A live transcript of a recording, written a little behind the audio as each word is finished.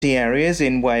The areas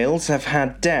in Wales have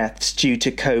had deaths due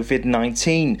to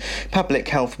COVID-19. Public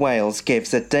Health Wales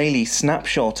gives a daily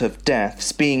snapshot of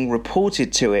deaths being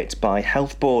reported to it by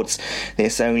health boards.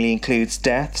 This only includes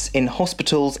deaths in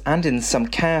hospitals and in some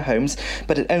care homes,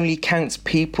 but it only counts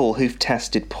people who've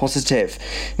tested positive.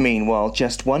 Meanwhile,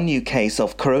 just one new case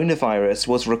of coronavirus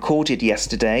was recorded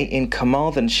yesterday in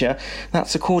Carmarthenshire.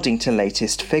 That's according to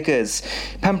latest figures.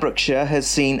 Pembrokeshire has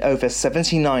seen over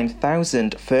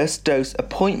 79,000 first-dose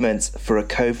appointments for a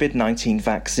COVID-19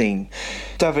 vaccine.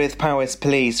 Dyfed-Powys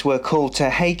police were called to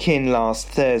Hakin last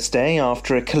Thursday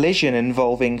after a collision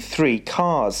involving 3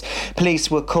 cars. Police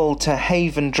were called to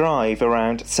Haven Drive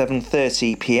around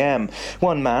 7:30 p.m.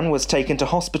 One man was taken to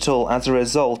hospital as a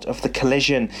result of the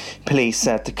collision. Police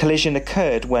said the collision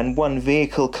occurred when one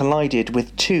vehicle collided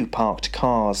with 2 parked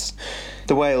cars.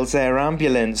 The Wales Air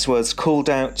Ambulance was called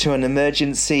out to an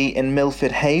emergency in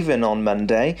Milford Haven on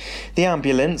Monday. The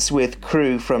ambulance, with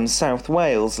crew from South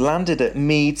Wales, landed at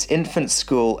Meads Infant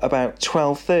School about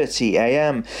 12:30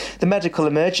 a.m. The medical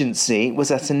emergency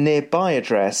was at a nearby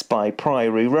address by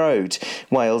Priory Road.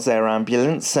 Wales Air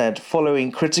Ambulance said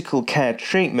following critical care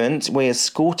treatment, we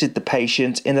escorted the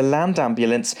patient in a land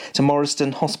ambulance to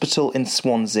Morriston Hospital in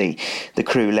Swansea. The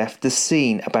crew left the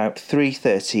scene about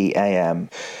 3:30 a.m.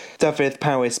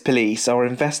 Dyfed-Powys police are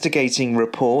investigating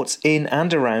reports in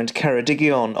and around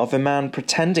Ceredigion of a man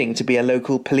pretending to be a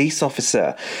local police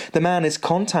officer. The man is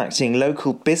contacting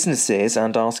local businesses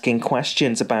and asking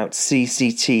questions about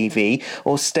CCTV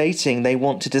or stating they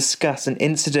want to discuss an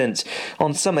incident.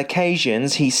 On some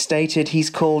occasions, he stated he's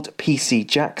called PC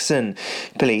Jackson.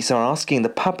 Police are asking the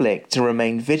public to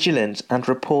remain vigilant and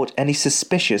report any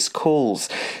suspicious calls.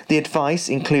 The advice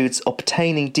includes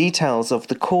obtaining details of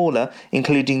the caller,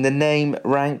 including the name,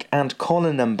 rank and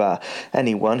collar number.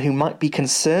 Anyone who might be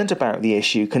concerned about the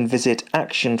issue can visit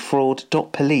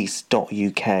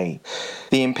actionfraud.police.uk.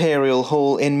 The Imperial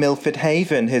Hall in Milford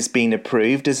Haven has been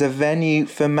approved as a venue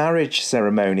for marriage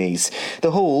ceremonies.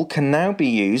 The hall can now be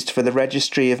used for the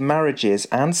Registry of Marriages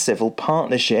and Civil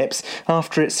Partnerships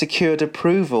after it secured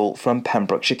approval from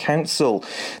Pembrokeshire Council.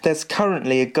 There's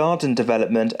currently a garden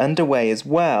development underway as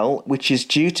well, which is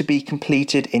due to be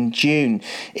completed in June.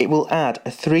 It will add a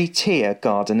 3-tier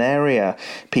garden area.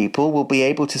 People will be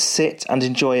able to sit and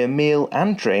enjoy a meal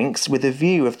and drinks with a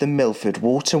view of the Milford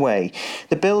Waterway.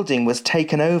 The building was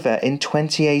taken over in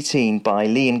 2018 by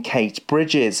Lee and Kate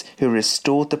Bridges, who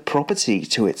restored the property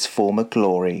to its former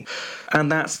glory.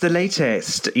 And that's the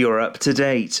latest. You're up to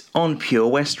date on Pure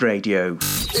West Radio.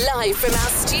 Live from our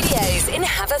studios in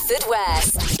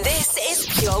Haverfordwest, this is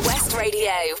Pure West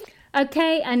Radio.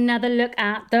 Okay, another look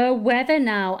at the weather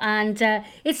now, and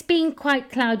it's been quite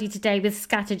cloudy today with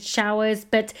scattered showers,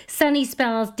 but sunny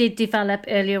spells did develop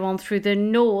earlier on through the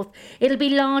north. It'll be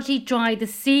largely dry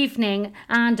this evening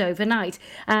and overnight.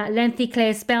 Lengthy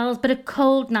clear spells, but a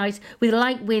cold night with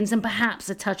light winds and perhaps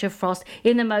a touch of frost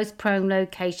in the most prone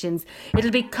locations.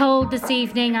 It'll be cold this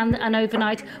evening and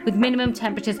overnight with minimum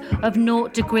temperatures of 0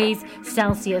 degrees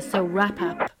Celsius, so wrap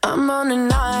up. I'm on an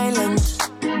island.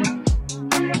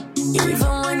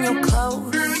 Even when you're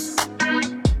close,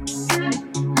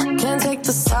 can't take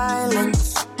the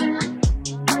silence.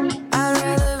 I'd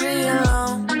rather be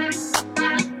alone.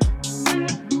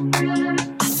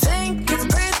 I think it's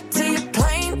pretty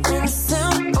plain and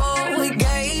simple. We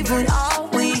gave it all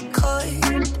we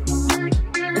could.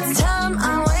 It's time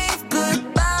I wave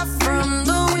goodbye from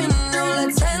the window.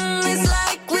 Let's end this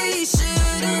like we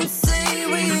shouldn't say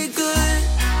we're good.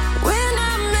 We're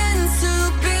not meant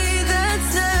to be,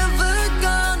 that's ever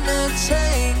gonna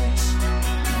change.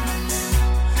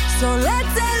 So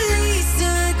let's at least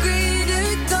agree to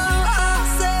go our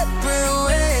separate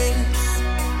ways.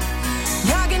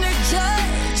 Not gonna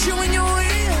judge you when you're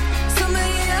with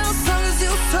somebody else, long as you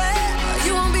swear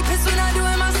you won't be pissed when I do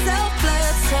it myself.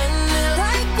 Let's end it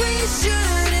like we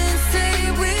shouldn't say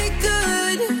we're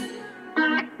good.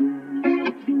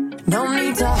 No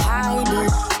need to hide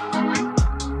it.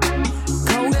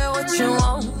 Go get what you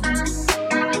want.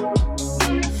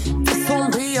 This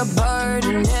won't be a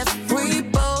burden if we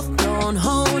both don't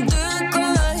hold a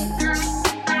grudge.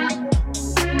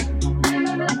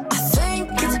 I think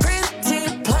it's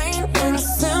pretty plain and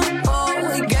simple.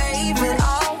 We gave it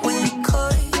all we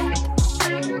could.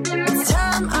 It's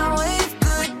time I wave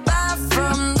goodbye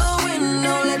from the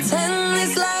window. Let's end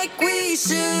this like we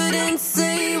shouldn't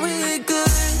say we're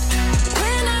good.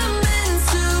 We're not meant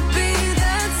to be,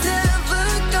 that's ever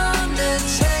gonna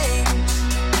change.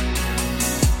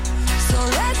 So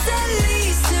let's at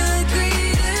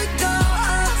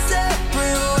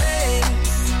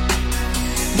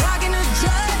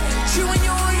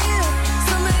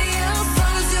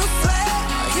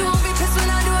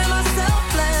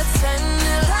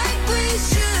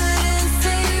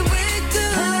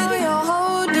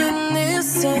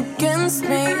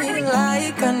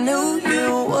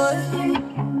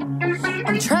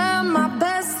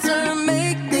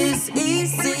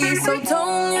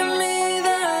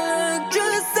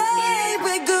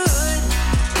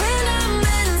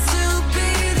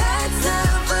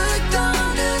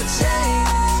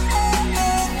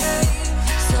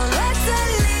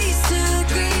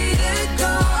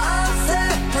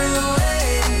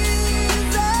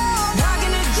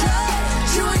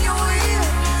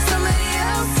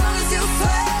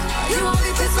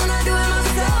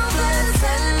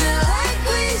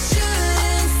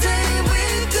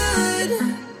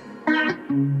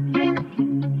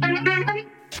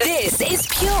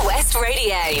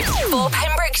For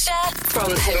Pembrokeshire,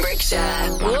 from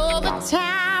Pembrokeshire. All the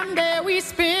time that we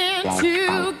spend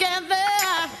together,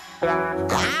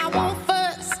 I won't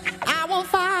fuss, I won't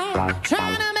fight,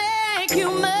 trying to make you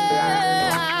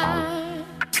mine.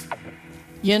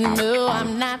 You know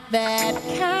I'm not that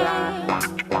kind.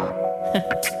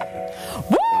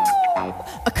 Woo!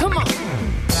 Come on.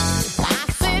 I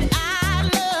said I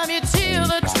love you till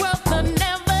the 12th of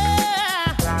never,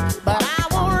 but I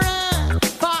won't run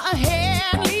far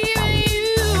ahead, leaving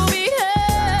you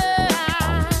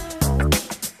behind.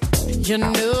 You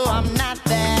know I'm not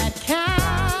that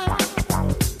kind,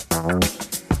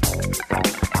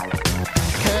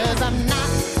 'cause I'm not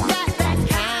that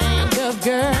kind of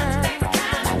girl.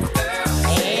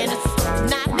 And it's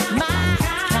not my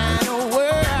kind of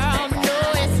world. No,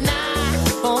 it's not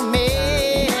for me.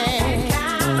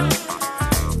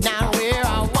 Not where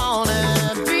I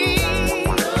wanna be.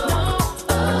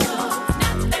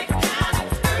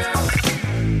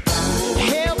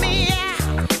 Help me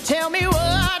out, tell me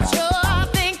what you're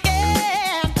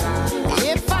thinking.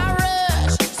 If I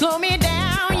rush, slow me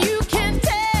down, you can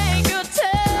take your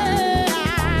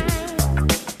time.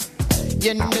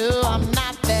 You know I'm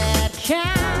not that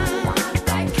kind.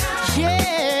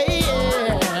 Yeah,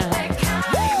 yeah.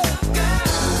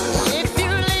 If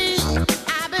you leave,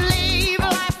 I believe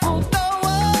life will go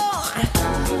on.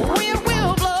 Wind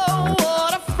will blow,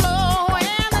 water flow,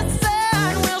 and the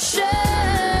sun will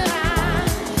shine.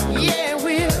 Yeah, it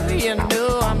will. You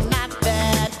know I'm not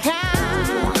that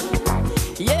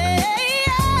kind. Yeah,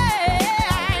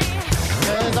 yeah.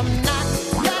 'Cause I'm not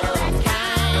that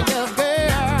kind of girl.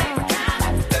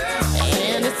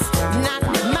 And it's not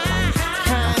my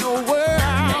kind of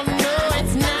world. No,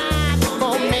 it's not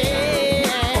for me.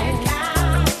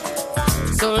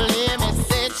 So let me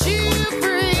set you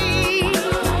free.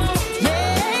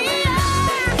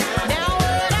 Yeah. Now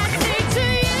what I say to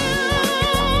you,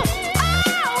 I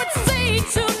would say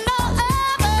to no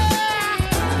other.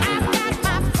 I've got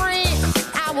my friend,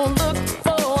 I won't look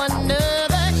for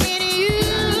another in you.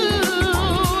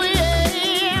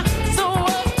 Yeah. So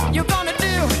what you gonna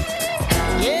do?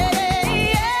 Yeah,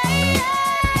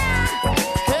 yeah.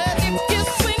 'Cause if you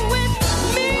swing with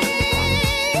me,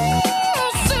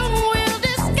 soon we'll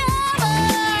discover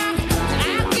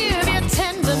I'll give you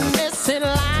tenderness and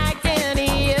like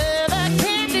any other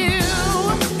can do.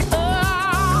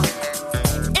 Oh,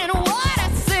 and what I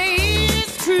say is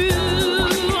true.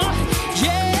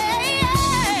 Yeah,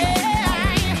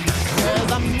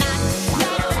 'cause I'm not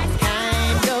that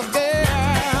kind of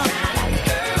girl.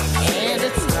 And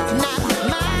it's not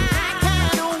my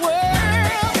kind of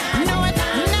world. No, it's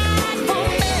not for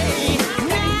me.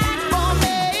 Not for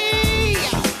me.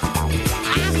 I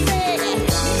said,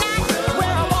 not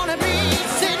where I wanna be.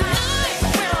 Said, not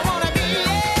where I wanna be.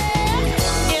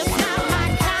 Yeah. It's not my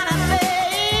kind of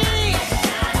thing.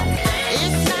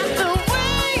 It's not the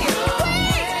way we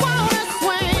wanna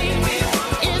swing.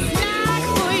 It's not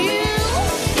for you.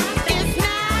 It's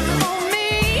not for me.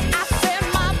 I said,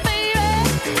 my baby,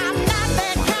 I'm not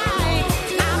that kind.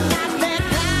 I'm not that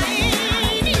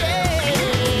kind.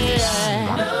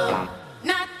 Yeah. No,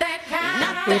 not that kind.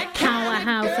 Not With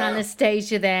Powerhouse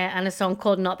Anastasia there and a song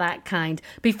called Not That Kind.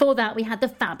 Before that, we had the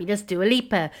fabulous Dua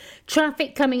Lipa.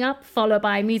 Traffic coming up, followed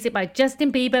by music by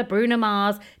Justin Bieber, Bruno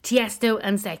Mars, Tiesto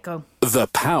and Seiko. The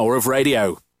power of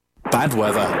radio. Bad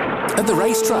weather. At the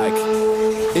racetrack.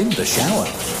 In the shower.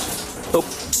 Oh,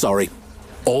 sorry.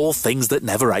 All things that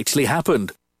never actually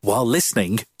happened. While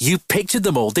listening, you pictured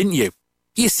them all, didn't you?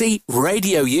 You see,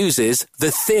 radio uses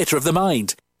the theatre of the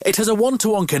mind. It has a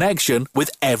one-to-one connection with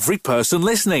every person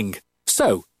listening.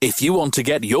 So, if you want to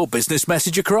get your business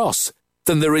message across,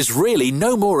 then there is really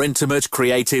no more intimate,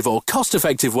 creative or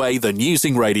cost-effective way than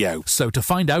using radio. So to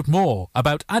find out more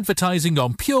about advertising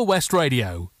on Pure West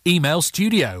Radio, email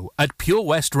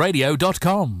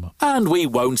studio@purewestradio.com. And we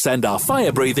won't send our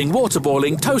fire-breathing,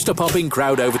 water-boiling, toaster-popping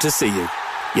crowd over to see you.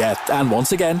 Yeah, and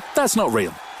once again, that's not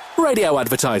real. Radio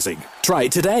advertising. Try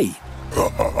it today.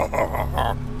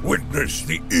 Witness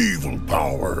the evil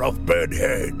power of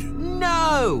Bedhead.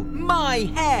 No! My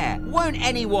hair! Won't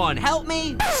anyone help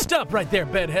me? Stop right there,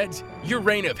 bedheads. Your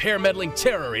reign of hair-meddling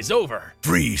terror is over.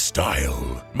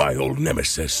 Freestyle, my old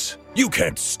nemesis. You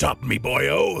can't stop me,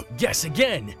 boyo. Guess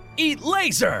again. Eat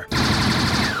laser!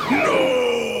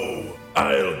 No!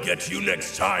 I'll get you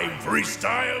next time,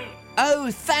 Freestyle. Oh,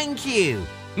 thank you.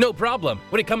 No problem.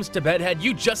 When it comes to bedhead,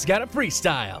 you just gotta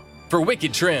freestyle. For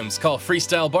wicked trims, call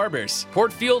Freestyle Barbers,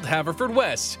 Portfield,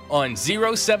 Haverfordwest, on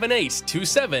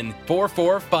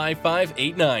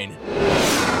 07827445589.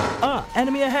 Ah,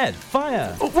 enemy ahead.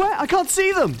 Fire. Where? I can't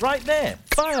see them. Right there.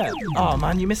 Fire! Oh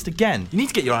man, you missed again. You need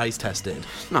to get your eyes tested.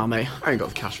 Nah, mate, I ain't got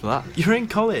the cash for that. You're in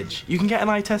college. You can get an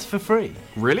eye test for free.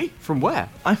 Really? From where?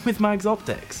 I'm with Mags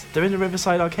Optics. They're in the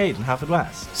Riverside Arcade in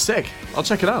Haverfordwest. Sick. I'll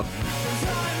check it out.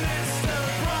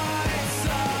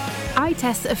 Eye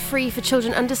tests are free for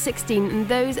children under 16 and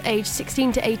those aged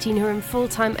 16 to 18 who are in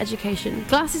full-time education.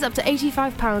 Glasses up to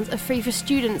 £85 are free for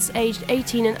students aged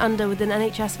 18 and under with an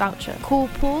NHS voucher. Call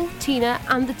Paul, Tina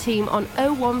and the team on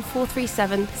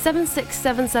 01437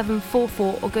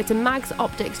 767744 or go to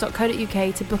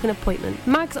magsoptics.co.uk to book an appointment.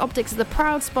 Mags Optics are the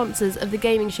proud sponsors of the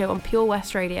gaming show on Pure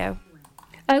West Radio.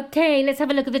 Okay, let's have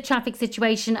a look at the traffic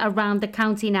situation around the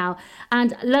county now.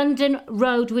 And London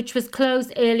Road, which was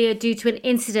closed earlier due to an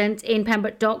incident in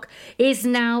Pembroke Dock, is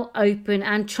now open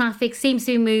and traffic seems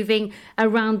to be moving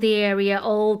around the area,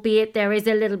 albeit there is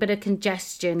a little bit of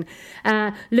congestion.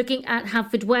 Looking at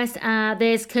Haverfordwest,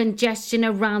 there's congestion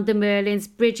around the Merlin's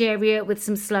Bridge area with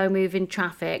some slow-moving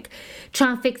traffic.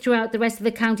 Traffic throughout the rest of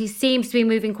the county seems to be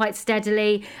moving quite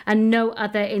steadily and no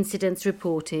other incidents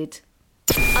reported.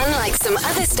 Unlike some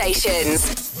other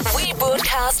stations, we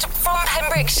broadcast from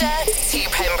Pembrokeshire to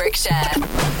Pembrokeshire.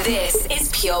 This is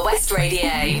Pure West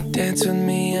Radio. Dance with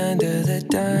me under the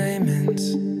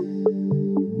diamonds.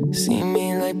 See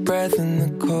me like breath in the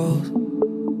cold.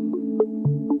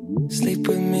 Sleep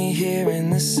with me here in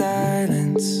the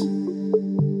silence.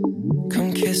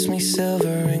 Come kiss me silver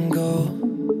and gold.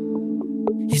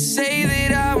 You say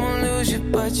that I won't lose you,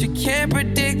 but you can't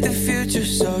predict the future.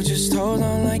 So just hold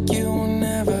on like you will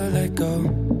never let go.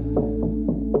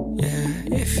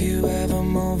 Yeah, if you ever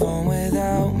move on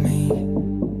without me,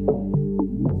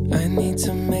 I need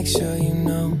to make sure you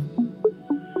know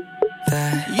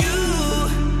that you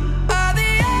are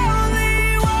the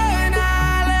only one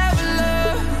I'll ever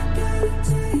love.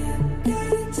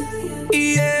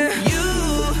 Yeah, you,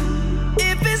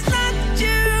 if it's not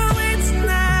you, it's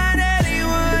not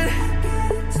anyone.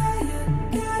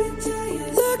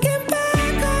 Looking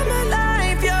back on my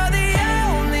life, you're the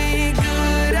only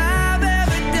good I've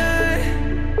ever done.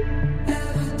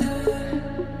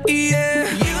 Yeah,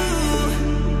 you,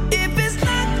 if it's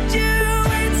not you,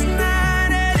 it's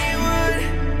not anyone.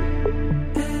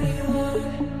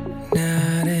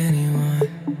 Not anyone.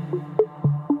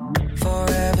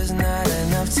 Forever's not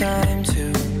enough time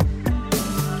to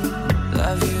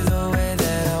love you the way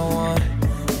that I want.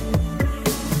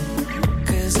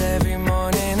 'Cause every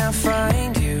morning I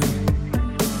find you,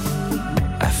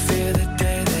 I fear the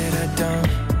day that I don't.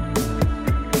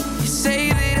 You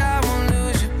say that I won't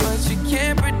lose you, but you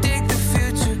can't predict the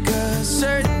future. 'Cause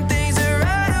certain things are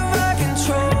out of our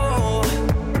control.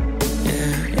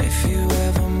 Yeah, if you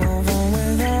ever move on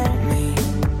without me,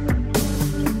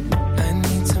 I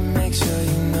need to make sure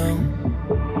you know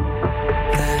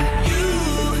that you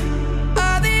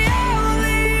are the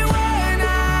only one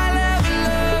I'll ever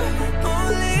love.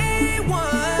 Only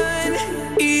one.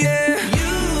 Yeah,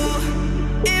 you,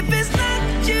 if it's not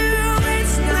you,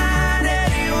 it's not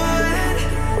anyone.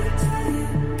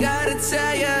 Gotta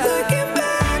tell ya, looking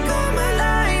back on my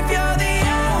life, you're the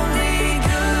only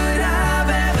good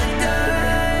I've ever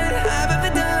done.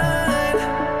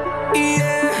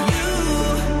 Yeah, you,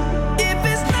 if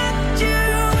it's not you,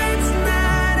 it's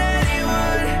not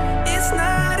anyone. It's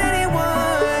not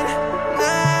anyone.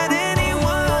 Not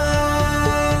anyone.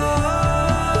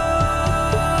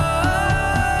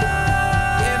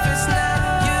 If it's not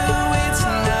you, it's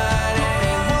not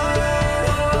anyone.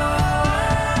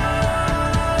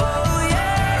 Oh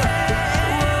yeah.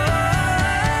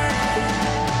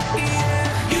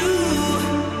 You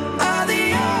are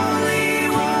the only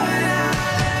one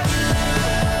I'll ever love.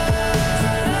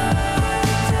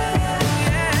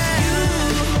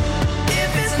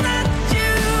 If it's not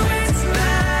you, it's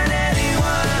not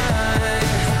anyone.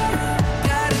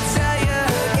 Gotta tell ya,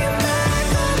 looking back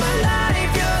on my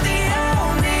life, you're the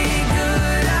only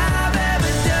good I've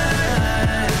ever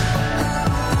done.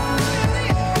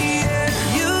 Yeah,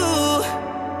 you,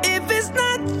 if it's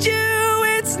not you,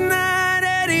 it's not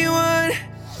anyone.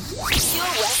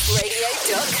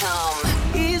 PureWestRadio.com.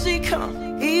 Easy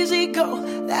come, easy go,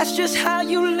 that's just how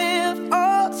you live. Oh,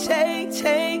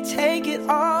 take it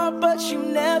all, but you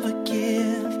never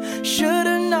give.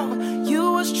 Should've known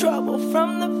you was trouble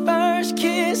from the first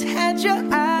kiss. Had your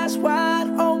eyes wide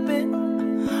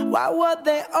open, why were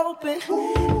they open?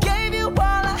 Gave you all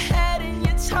I had and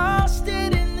you tossed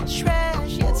it in the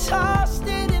trash. You tossed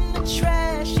it in the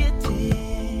trash, you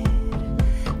did.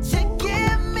 To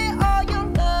give me all your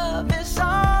love is all I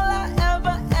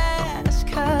ever ask.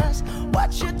 'Cause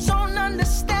what you don't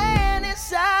understand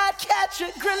is I'd catch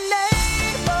a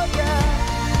grenade for ya.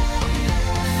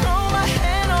 Throw my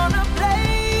hand on a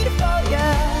blade for ya.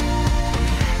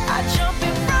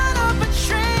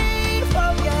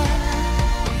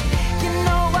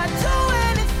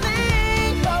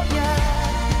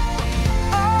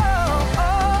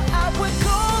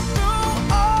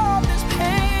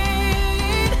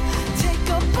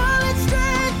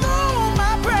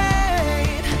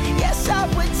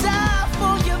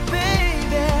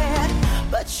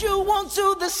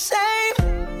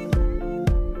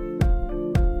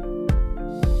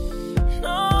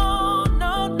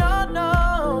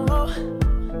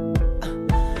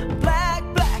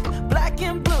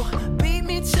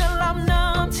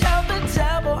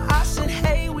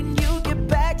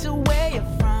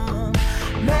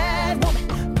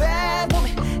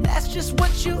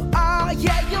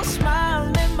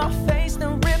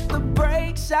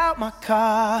 out my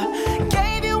car.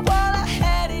 Gave you all I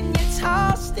had and you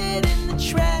tossed it in the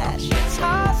trash. You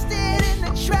tossed it in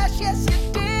the trash, yes you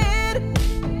did.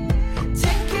 To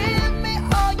give me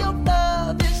all your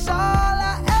love is all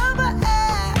I ever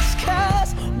ask.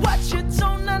 'Cause what you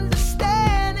don't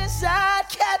understand is I'd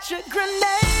catch a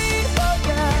grenade for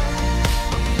ya.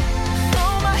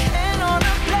 Throw my hand on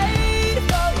a blade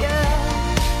for ya.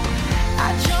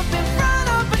 I'd jump in front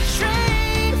of a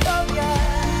train for ya.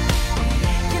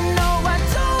 You know I'd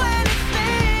do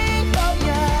anything for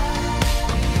ya.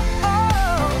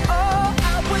 Oh, oh,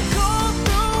 I would go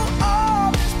through all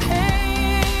this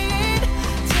pain.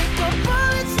 Take a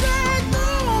bullet straight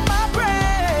through my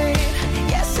brain.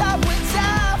 Yes, I would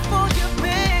die for you,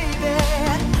 baby.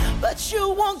 But you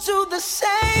won't do the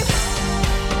same.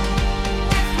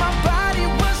 If my body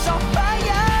was on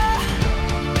fire,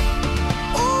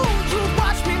 ooh, you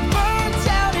watch me burn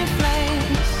down in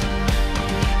flames.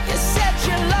 You said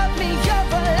you love me, you're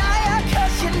a liar,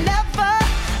 'cause you never,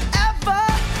 ever,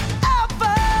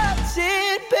 ever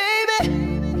did, baby.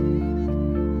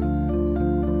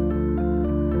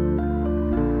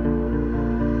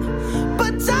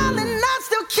 But darling, I'd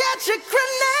still catch a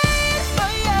grenade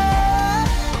for ya.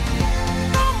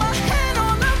 Throw my hand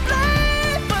on a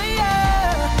blade for ya.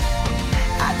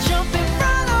 I'd jump in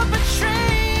front of a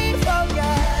train for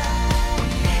ya.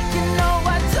 You know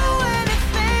I'd do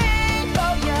anything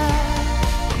for ya.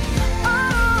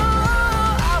 Oh,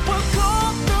 I would go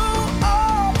through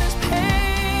all this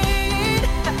pain.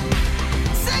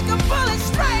 Take a bullet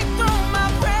straight through my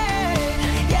brain.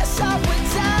 Yes, I would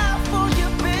die for you,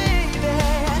 baby.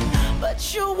 But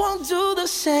you won't do the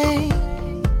same.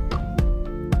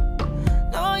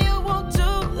 No, you won't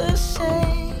do the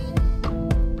same.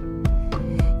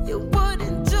 You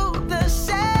wouldn't do the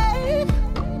same.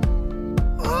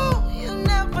 Oh, you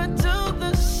never do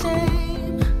the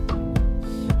same.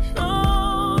 No,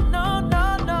 no, no,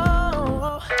 no.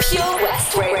 Pure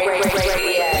West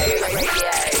Radio.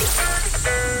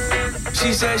 She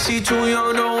said she too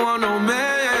young, don't want no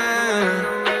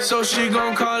man. So she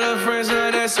gon' call her friends,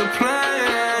 now that's a plan.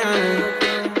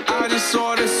 I just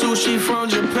ordered sushi from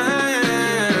Japan.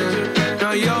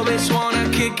 Now yo bitch wanna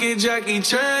kick it, Jackie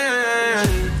Chan.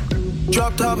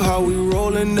 Drop top, how we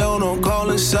rollin' down on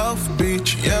Collins South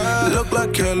Beach. Yeah, look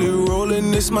like Kelly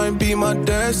rollin', this might be my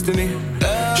destiny.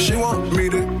 She want me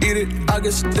to eat it, I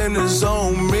guess dinner's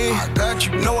on me. I got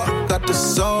you, know I got the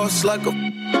sauce like a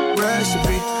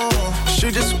recipe.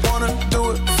 She just wanna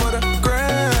do it for the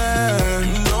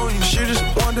grand. She just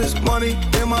want this money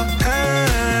in my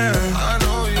hand.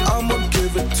 I'ma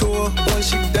give it to her when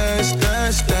she dance,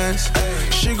 dance, dance.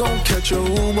 She gon' catch a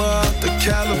Uber out the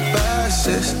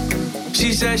Calabasas.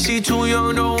 She said she too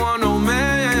young, don't want no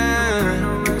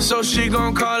man. So she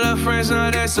gon' call her friends, now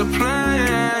that's a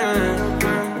plan.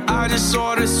 I just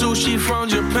ordered sushi from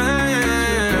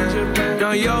Japan.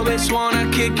 Now yo bitch wanna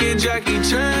kick it, Jackie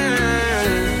Chan.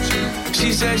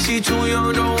 She said she too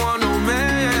young, don't want no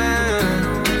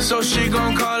man. So she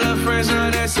gon' call her friends, now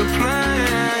that's a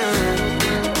plan.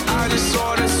 I just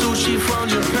ordered sushi from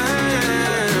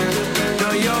Japan.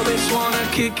 Now yo bitch wanna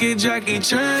kick it, Jackie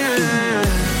Chan.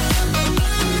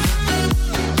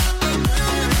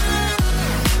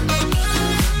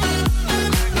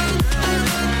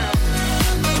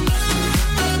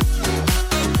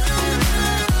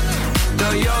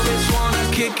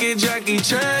 Kick it, Jackie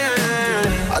Chan.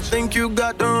 I think you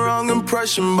got the wrong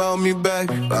impression about me back.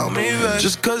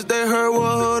 Just 'cause they heard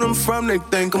what hood I'm from, they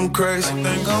think I'm crazy.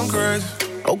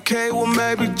 Okay, well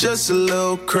maybe just a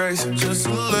little crazy. Just a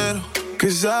little.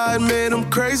 'Cause I admit I'm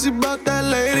crazy about that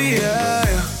lady, yeah.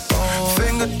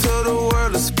 Finger to the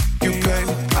world, it's you pay.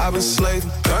 I've been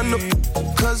slaving, done the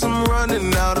 'cause I'm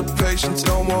running out of patience.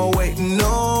 No more waiting,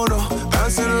 no.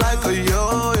 Bouncing like a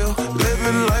yo-yo.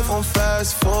 Living life on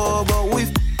fast forward, but we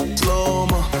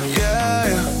slow-mo, yeah.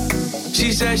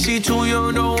 She said she too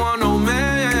young, don't want no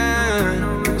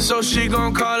man. So she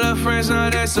gon' call her friends, now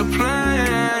that's a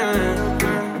plan.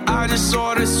 I just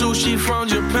ordered sushi from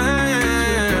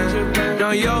Japan.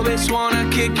 Now yo bitch wanna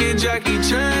kick it, Jackie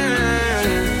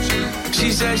Chan.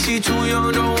 She said she too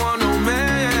young, don't want no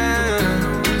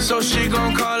man. So she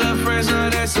gon' call her friends, now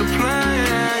that's a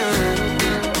plan.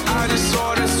 I just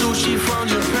ordered sushi from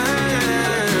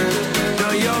Japan.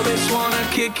 Now yo bitch wanna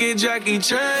kick it, Jackie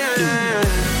Chan.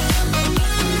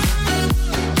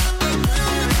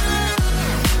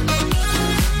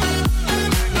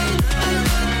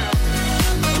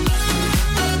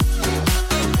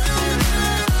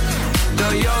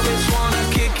 Now yo bitch wanna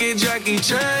kick it, Jackie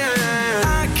Chan.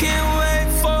 I can't wait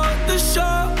for the show.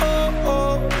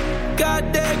 Got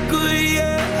that good,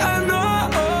 yeah, I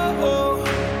know.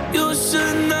 You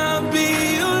should know.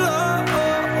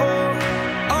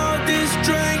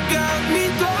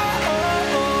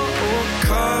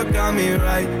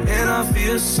 be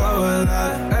a soul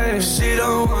like. She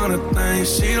don't wanna think,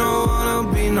 she don't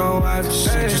wanna be no wife.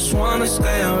 She just wanna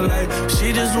stay up late,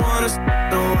 she just wanna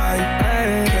no wife.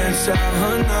 Can't tell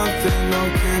her nothing, no,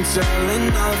 can't tell her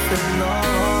nothing, no.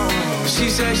 She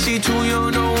said she too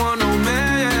young, don't want no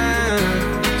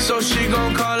man, so she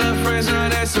gon' call her friends, now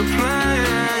that's a plan.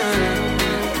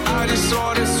 I just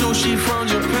ordered sushi from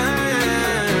Japan.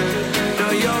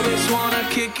 Now yo bitch wanna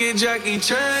kick it, Jackie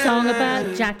Chan. Song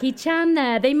about Jackie Chan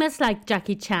there. They must like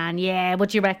Jackie Chan. Yeah, what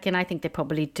do you reckon? I think they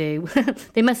probably do.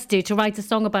 They must do to write a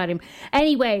song about him.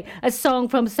 Anyway, a song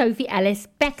from Sophie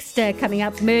Ellis-Bextor coming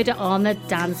up, Murder on the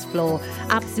Dance Floor.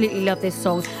 Absolutely love this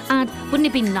song. And wouldn't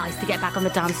it be nice to get back on the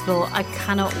dance floor? I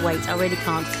cannot wait. I really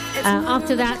can't.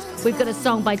 After that, we've got a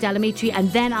song by Delamitri,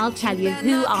 and then I'll tell you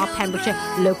who our Pembrokeshire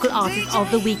local artist of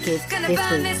the week is this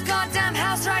week. This goddamn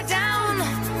house right down.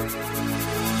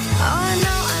 Oh, I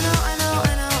know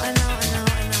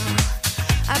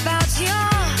about your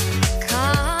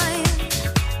kind.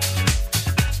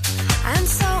 And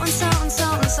so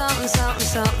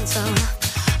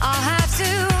I'll have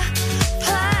to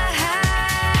play.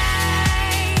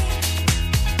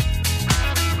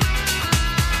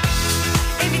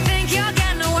 If you think you're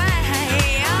getting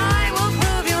away, I will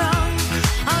prove you wrong.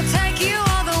 I'll take you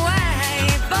all the way.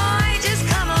 Boy, just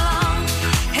come along.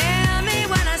 Hear me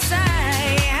when I say,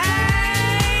 hey.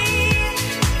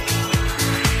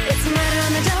 It's murder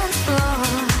on the dance floor,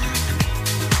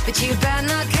 but you better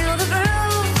not kill the groove.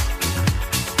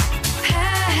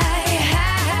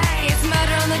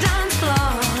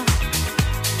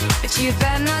 You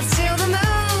better not steal the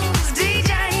moves,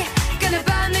 DJ. Gonna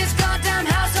burn this goddamn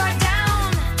house right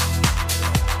down.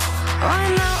 Oh, I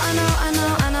know.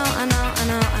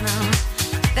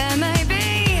 There may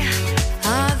be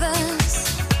others,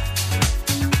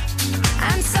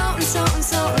 and so.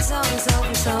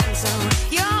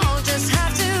 You'll just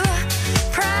have to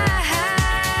pray.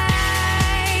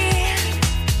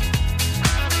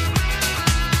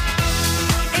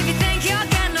 If you think you're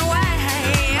getting away,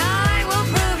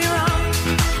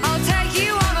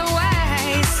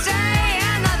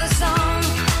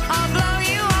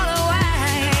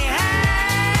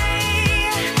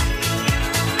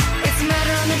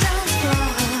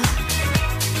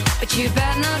 you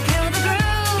better not kill the groove.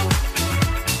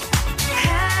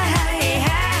 Hey,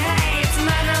 it's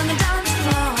murder on the dance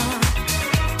floor,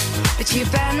 but you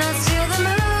better not steal the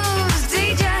moves,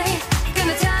 DJ.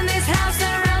 Gonna turn this house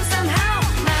around somehow.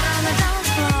 Murder on the dance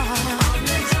floor,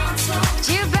 but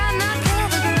you better not kill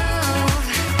the groove.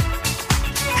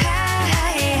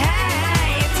 Hey,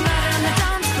 it's murder on the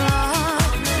dance floor,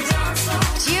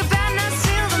 but you better not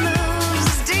steal the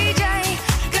moves, DJ.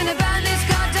 Gonna burn this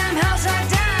goddamn house right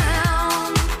down.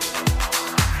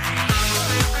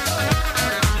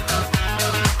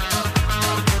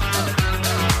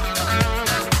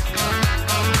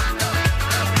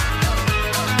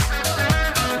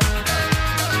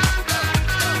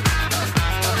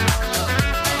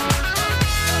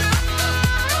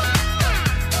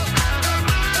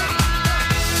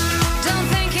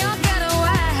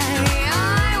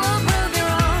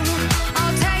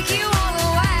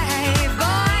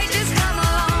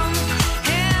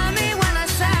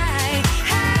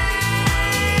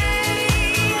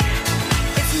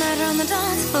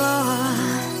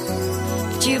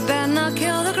 You better not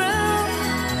kill the groove.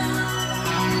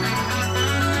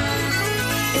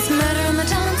 It's murder on the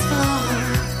dance floor,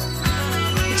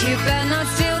 but you better not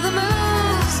steal the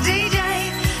moves, DJ.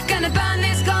 Gonna burn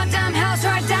this goddamn house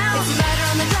right down. It's murder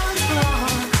on the dance floor,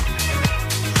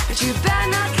 but you better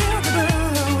not kill the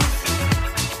groove.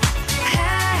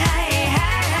 Hey,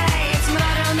 it's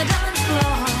murder on the dance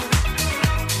floor,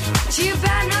 but you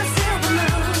better not steal the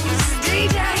moves,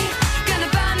 DJ. Gonna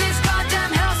burn this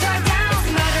goddamn house right down.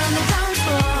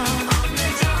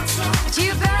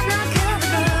 You better not kill the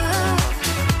groove.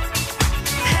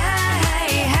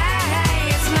 Hey,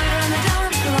 it's murder on the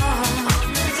dance floor.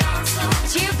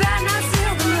 You better not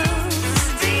steal the moves,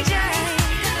 DJ.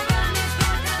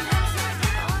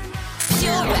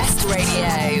 Pure West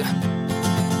Radio.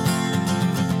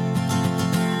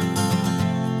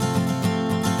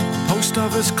 Post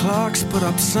office clerks put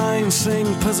up signs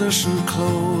saying position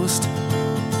closed.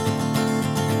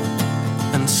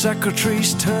 And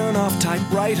secretaries turn off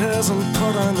typewriters and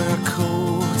put on their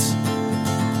coats.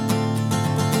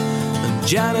 And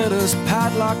janitors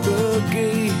padlock the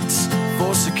gates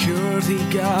for security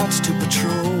guards to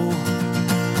patrol.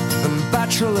 And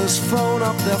bachelors phone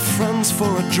up their friends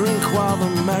for a drink while the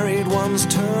married ones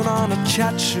turn on a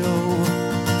chat show.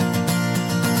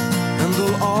 And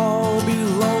they'll all be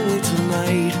lonely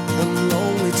tonight and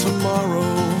lonely tomorrow.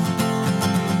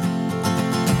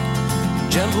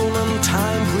 Gentlemen,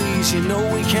 time please, you know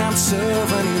we can't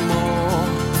serve anymore.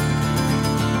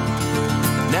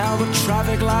 Now the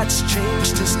traffic lights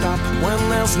change to stop when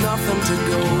there's nothing to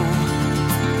go.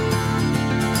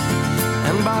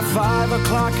 And by 5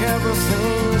 o'clock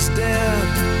everything's dead,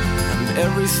 and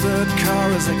every third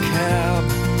car is a cab.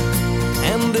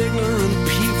 And ignorant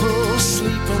people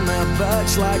sleep in their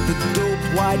beds like the dope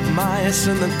white mice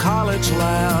in the college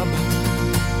lab.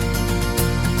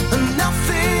 And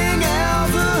nothing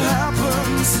ever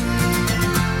happens,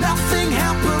 nothing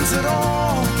happens at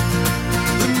all.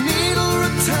 The needle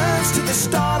returns to the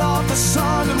start of the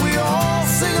song, and we all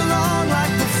sing along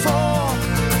like before.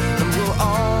 And we'll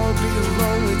all be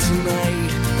lonely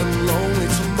tonight and lonely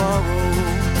tomorrow.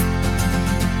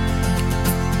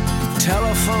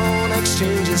 Telephone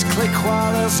exchanges click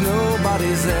while there's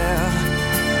nobody there.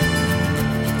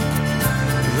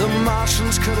 The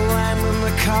Martians could land in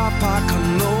the car park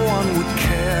and no one would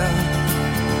care.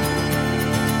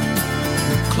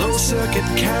 Closed-circuit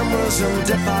cameras and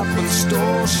department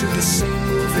stores shoot the same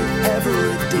movie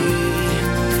every day.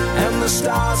 And the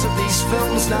stars of these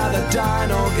films neither die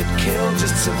nor get killed,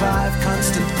 just survive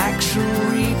constant action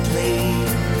replay.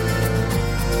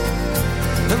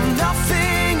 And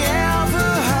nothing ever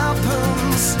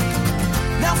happens,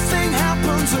 nothing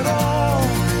happens at all.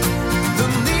 The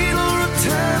needle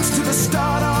returns to the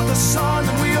start of the song,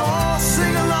 and we all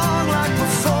sing along like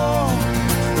before.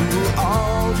 And we'll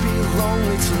all be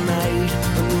lonely tonight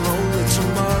and lonely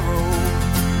tomorrow.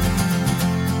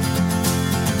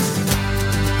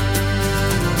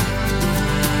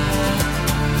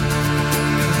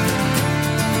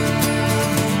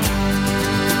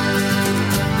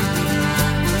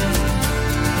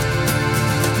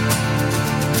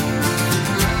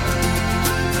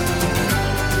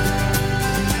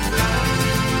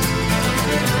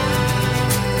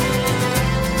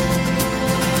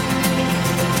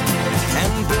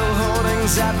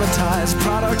 Advertise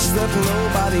products that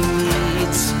nobody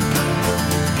needs,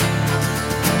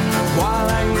 while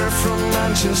anger from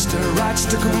Manchester writes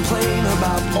to complain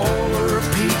about all the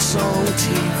repeats on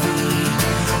TV.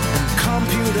 And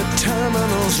computer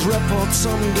terminals report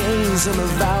some gains in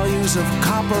the values of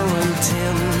copper and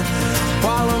tin,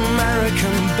 while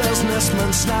American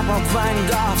businessmen snap up Van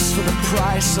Goghs for the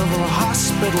price of a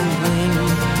hospital wing.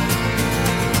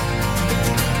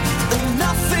 And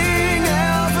nothing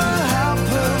ever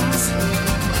happens,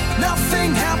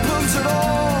 nothing happens at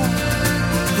all.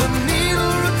 The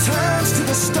needle returns to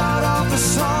the start of the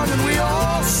song, and we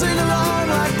all sing along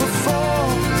like before.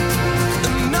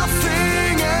 And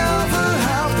nothing ever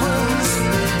happens,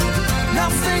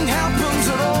 nothing happens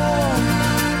at all.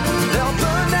 They'll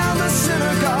burn down the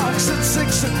synagogues at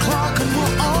 6 o'clock, and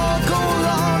we'll all go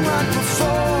along like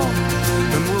before.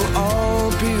 And we'll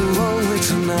all be lonely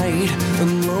tonight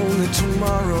and lonely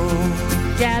tomorrow.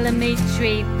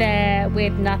 Delamitri there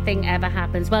with Nothing Ever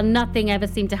Happens. Well, nothing ever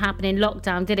seemed to happen in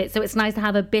lockdown, did it? So it's nice to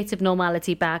have a bit of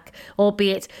normality back,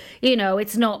 albeit, you know,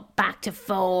 it's not back to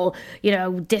full, you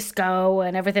know, disco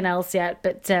and everything else yet,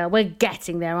 but we're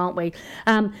getting there, aren't we?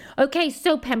 Okay,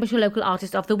 so Pembrokeshire Local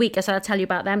Artist of the Week, so I'll tell you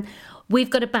about them. We've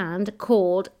got a band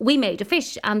called We Made a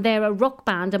Fish, and they're a rock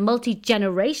band, a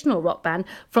multi-generational rock band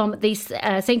from the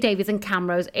St David's and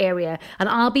Camrose area. And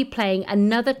I'll be playing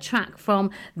another track from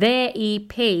their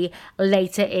EP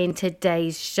later in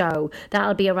today's show.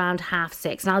 That'll be around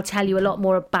 6:30, and I'll tell you a lot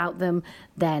more about them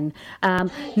then.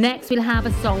 Next, we'll have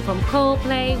a song from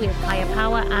Coldplay, we'll have Higher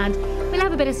Power, and we'll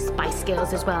have a bit of Spice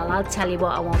Girls as well. I'll tell you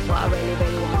what I want, what I really,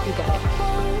 really want. You get it.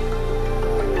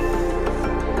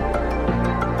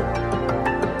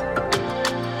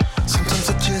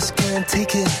 Can't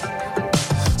take it.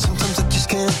 Sometimes I just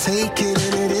can't take it,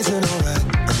 and it isn't alright.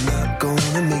 I'm not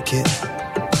gonna make it,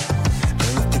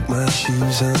 and I think my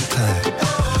shoes untied.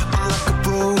 I'm like a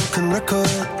broken record.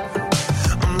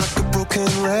 I'm like a broken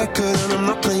record, and I'm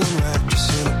not playing right. You're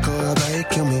cynical, how about you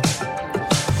kill me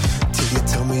till you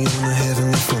tell me on the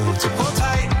heavenly phone. So hold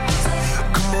tight.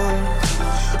 Come on,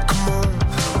 come on.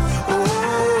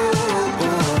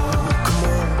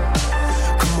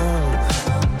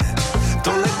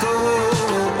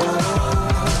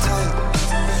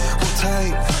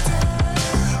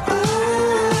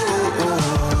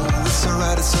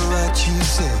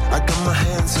 I got my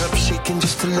hands up shaking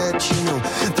just to let you know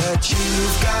that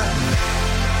you've got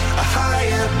a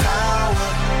higher power.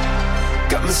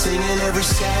 Got me singing every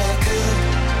second,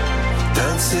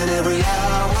 dancing every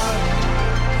hour.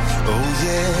 Oh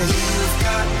yeah, you've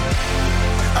got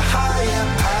a higher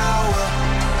power,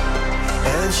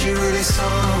 and she really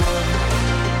someone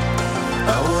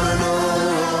I wanna know.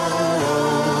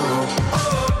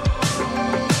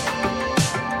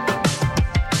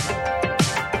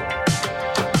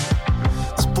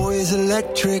 is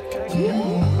electric.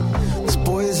 This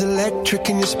boy is electric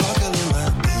and you're sparkling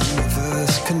like the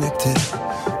universe connected.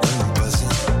 When I'm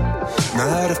buzzing,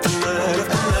 night after night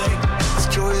after night. This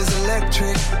joy is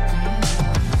electric.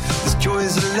 This joy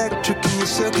is electric and you're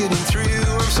circuiting through.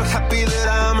 I'm so happy that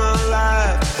I'm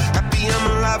alive. Happy I'm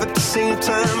alive at the same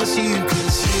time as you.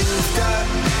 'Cause you've got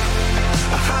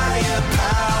a higher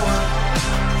power.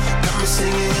 Got me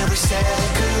singing every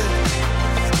second,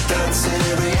 dancing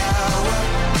every hour.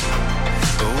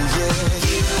 Oh yeah,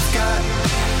 you've got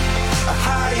a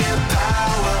higher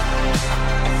power.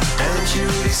 And you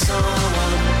really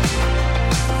someone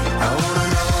I wanna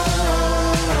know.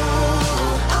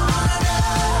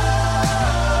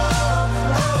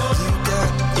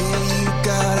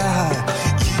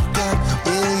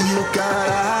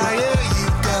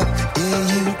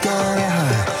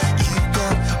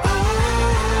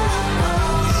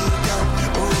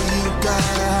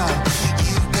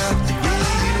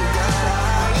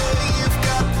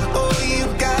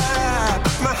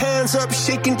 Up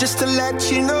shaking just to let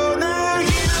you know now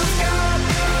you've got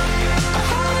a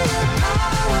higher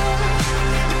power.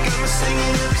 You got me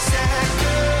singing every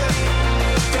second,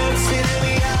 dancing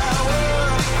every hour.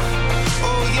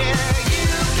 Oh yeah,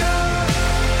 you've got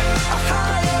a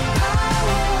higher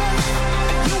power.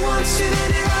 You want it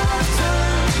in your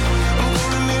lifetime. I'm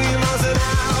going a million miles an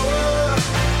hour.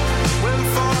 Went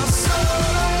for so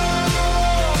long,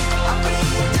 I've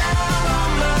been down on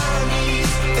my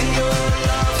knees in your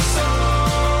love.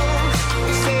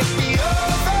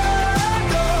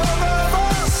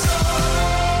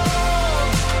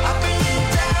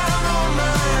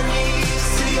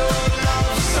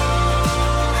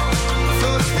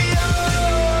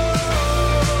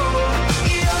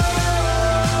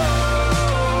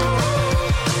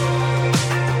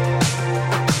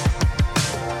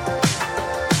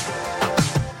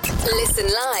 Listen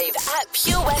live at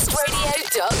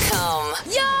purewestradio.com.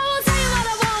 Yo, I'll tell you what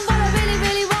I want, what I really,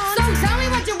 really want. So tell me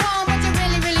what you want, what you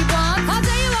really, really want. I'll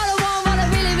tell you what I want, what I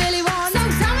really, really want. So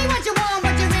tell me what you want,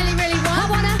 what you really, really want.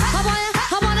 I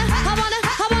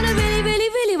wanna really, really,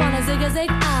 really wanna zig a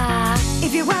zig ah.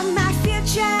 If you want my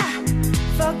future,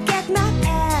 forget my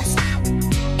past.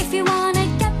 If you wanna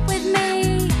get with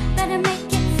me, better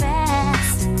make it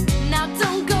fast. Now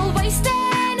don't go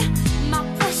wasting my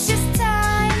precious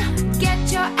time. Get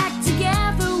your act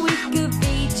together, we could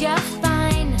be just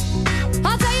fine.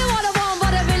 I'll tell you what I want,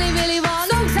 what I really, really want.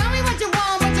 So tell me what you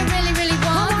want, what you really, really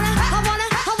want. I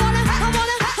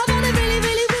wanna really,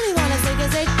 really, really wanna zig a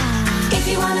zig ah. If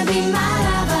you wanna be my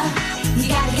lover, you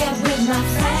gotta get with my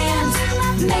friends.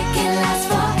 Make it last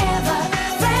forever.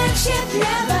 Friendship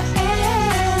never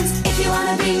ends. If you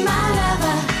wanna be my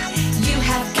lover, you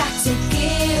have got to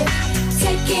give.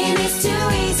 Taking is too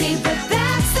easy, but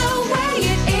that's the way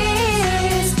it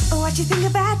is. What you think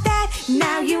about that?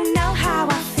 Now you know how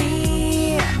I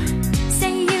feel.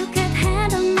 Say you could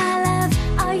handle my love.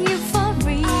 Are you for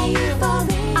real?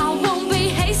 I won't be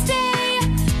hasty.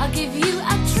 I'll give you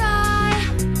a try.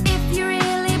 If you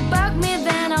really bug me,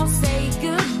 then I'll say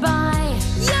goodbye.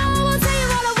 Yo, I'll tell you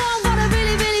what I want, what I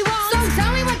really, really want. So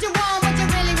tell me what you want, what you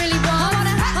really, really want.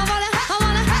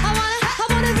 I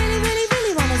wanna really, really,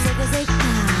 really wanna zig a zig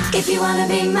ah. If you wanna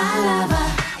be my lover,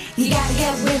 you gotta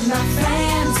get with my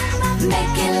friends.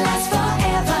 Make it last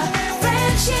forever.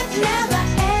 Friendship never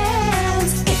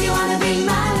ends. If you wanna be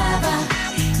my lover,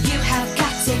 you have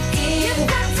got to give.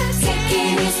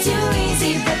 Taking is too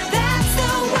easy, but that's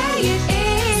the way it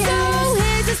is. So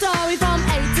here's a story from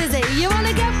A to Z. You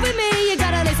wanna get with me, you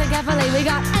gotta listen carefully. We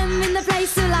got M in the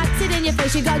place who likes it in your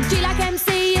face. You got G like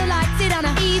MC who likes it on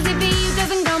a easy B who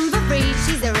doesn't come for free.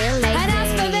 She's a real lady. And as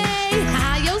for me,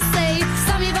 how you'll say,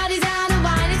 slam your body down and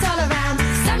wine it all around.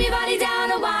 Slam your body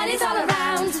down and wine it all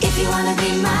around. If you wanna be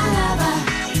my lover,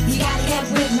 you gotta get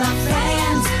with my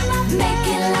friends. Make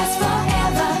it last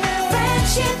forever.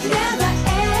 Friendship never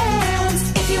ends.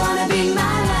 If you wanna be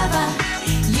my lover,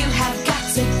 you have got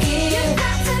to give.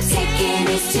 Taking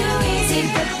is too easy,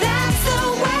 but that's the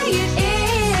way it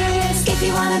is. If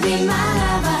you wanna be my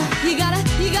lover, you gotta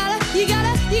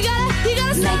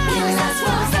make it last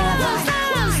forever.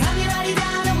 slam your body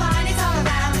down and wine it all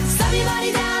around. Slam your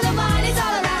body down and wine it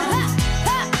all around.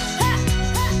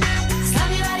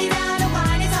 Slam your body down and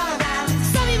wine it all around.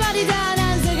 Slam your body down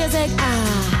and zig a zig ah.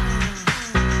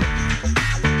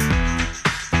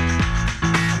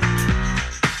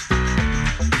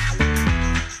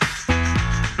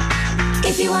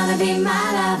 If you wanna be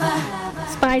my lover.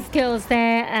 Spice Girls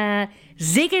there.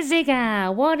 Zigga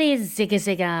Zigga. What is Zigga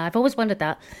Zigga? I've always wondered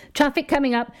that. Traffic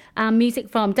coming up, and music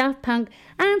from Daft Punk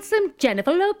and some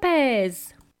Jennifer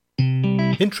Lopez.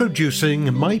 Introducing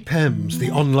MyPems,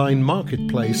 the online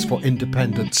marketplace for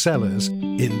independent sellers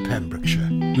in Pembrokeshire.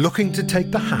 Looking to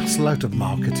take the hassle out of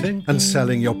marketing and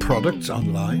selling your products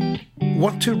online?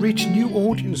 Want to reach new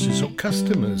audiences or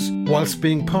customers whilst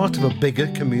being part of a bigger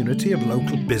community of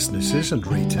local businesses and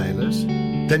retailers?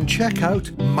 Then check out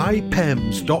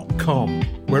mypems.com.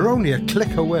 We're only a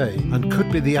click away and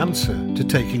could be the answer to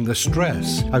taking the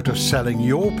stress out of selling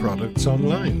your products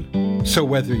online. So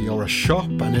whether you're a shop,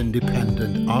 an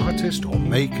independent artist or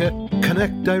maker,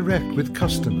 connect direct with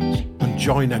customers and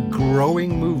join a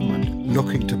growing movement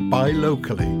looking to buy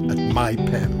locally at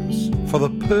MyPems. For the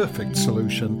perfect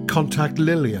solution, contact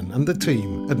Lillian and the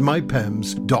team at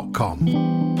mypems.com.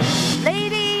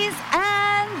 Ladies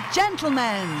and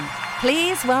gentlemen,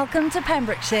 please welcome to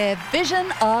Pembrokeshire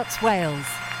Vision Arts Wales,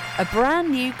 a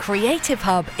brand new creative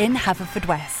hub in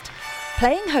Haverfordwest.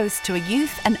 Playing host to a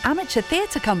youth and amateur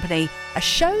theatre company, a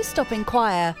show-stopping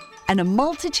choir, and a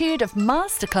multitude of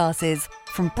masterclasses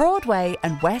from Broadway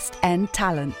and West End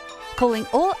talent. Calling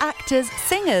all actors,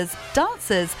 singers,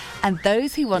 dancers, and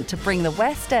those who want to bring the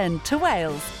West End to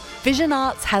Wales. Vision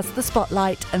Arts has the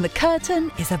spotlight and the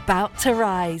curtain is about to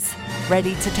rise.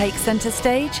 Ready to take centre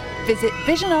stage? Visit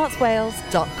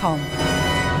visionartswales.com.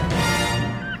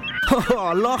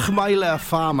 Oh, Lochmeyler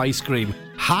Farm Ice Cream.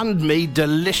 Handmade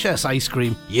delicious ice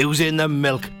cream using the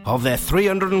milk of their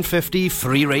 350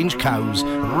 free-range cows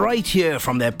right here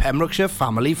from their Pembrokeshire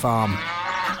family farm.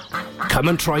 Come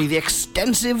and try the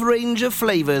extensive range of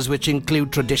flavours which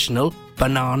include traditional,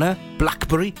 banana,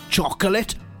 blackberry,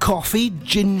 chocolate, coffee,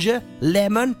 ginger,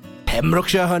 lemon,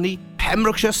 Pembrokeshire honey,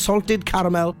 Pembrokeshire salted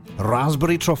caramel,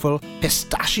 raspberry truffle,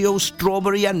 pistachio,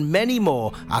 strawberry and many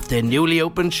more at their newly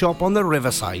opened shop on the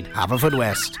Riverside,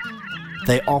 Haverfordwest.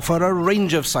 They offer a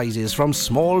range of sizes from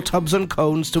small tubs and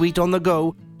cones to eat on the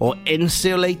go or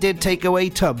insulated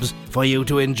takeaway tubs for you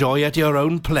to enjoy at your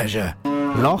own pleasure.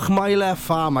 Lochmeyler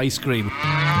Farm Ice Cream.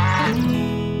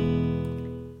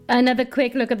 Another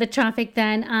quick look at the traffic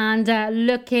then, and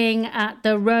looking at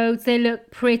the roads, they look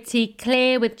pretty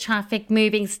clear with traffic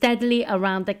moving steadily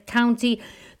around the county.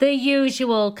 The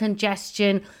usual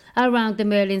congestion around the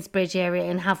Merlin's Bridge area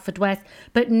in Haverfordwest,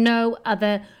 but no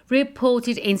other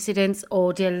reported incidents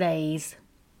or delays.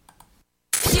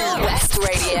 Pure West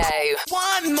Radio.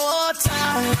 One more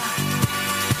time.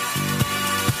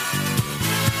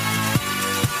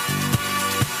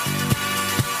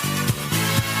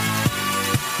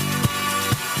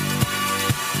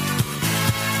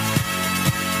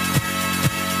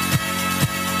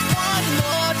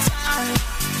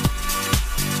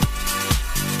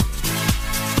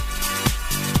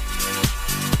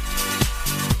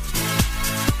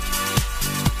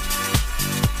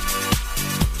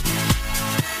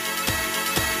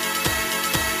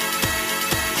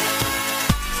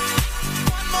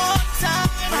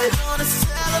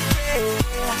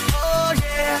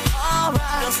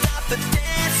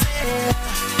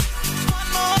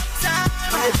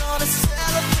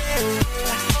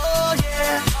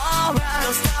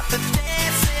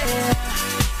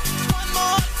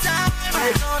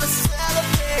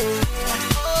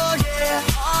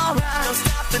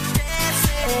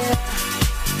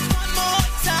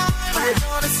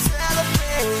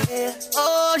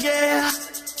 Oh yeah,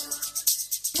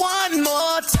 one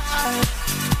more time.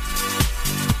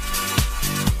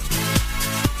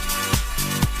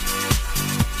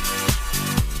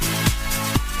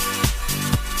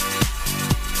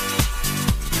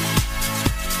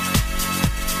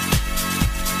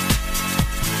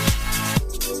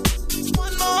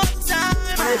 One more time,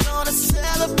 we're gonna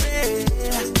celebrate.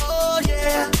 Oh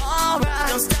yeah, alright,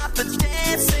 don't stop the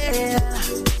dancing.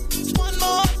 One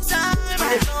more time,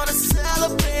 we're gonna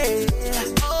celebrate.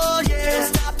 Oh yeah,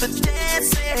 stop the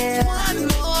dancing. One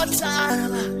more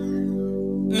time.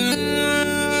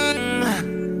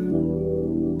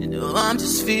 You know I'm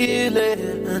just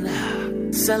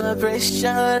feeling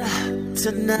celebration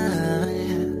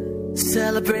tonight.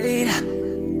 Celebrate,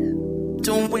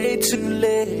 don't wait too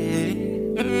late.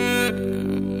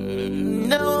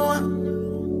 No,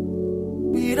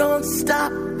 we don't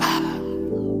stop.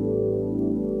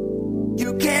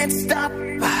 You can't stop.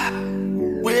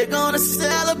 We're gonna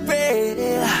celebrate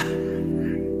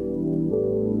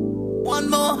one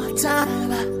more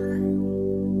time.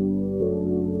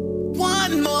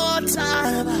 One more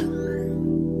time.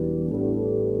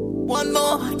 One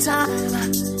more time.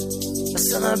 A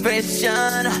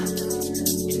celebration.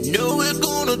 You know we're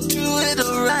gonna do it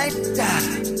right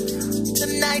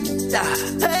tonight.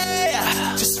 Hey,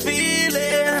 just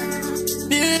feeling.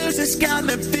 Music's got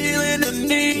me feeling the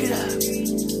need.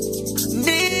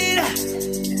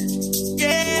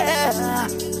 Yeah.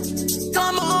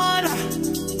 Come on.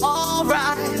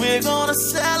 We're gonna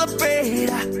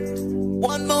celebrate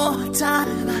one more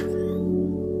time.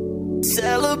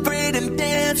 Celebrate and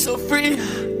dance so free.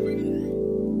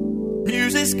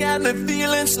 Music's got me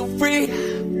feeling so free.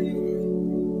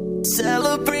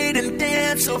 Celebrate and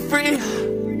dance so free.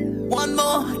 One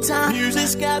more time.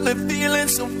 Music's got me feeling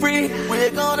so free.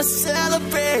 We're gonna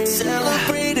celebrate.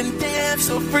 Celebrate and dance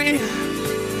so free.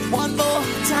 One more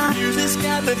time. Music's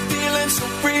got me feeling so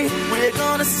free. We're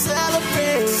gonna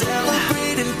celebrate.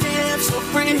 Celebrate and dance so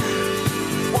free.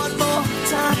 One more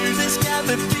time. Music's got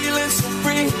me feeling so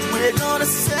free. We're gonna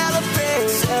celebrate.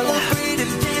 Celebrate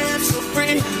and dance so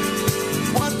free.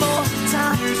 One more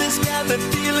time. Music's got me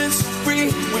feeling so free.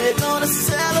 We're gonna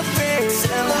celebrate.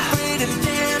 Celebrate and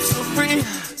dance so free.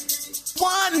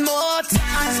 One more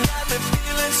time. Music's got me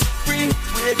feeling so free.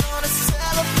 We're gonna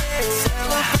celebrate.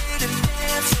 Celebrate and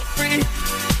dance so free.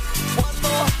 One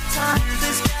more time.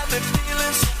 Music's got me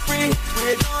feeling so free.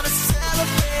 We're gonna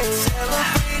celebrate.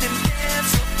 Celebrate and dance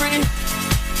so free.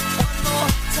 One more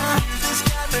time. Music's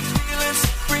got me feeling so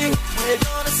free. We're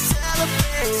gonna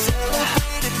celebrate.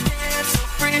 Celebrate and dance so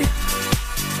free.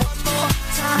 One more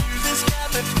time. Music's got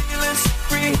me feeling so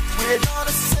free. We're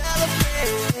gonna celebrate.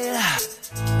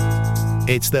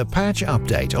 It's the Patch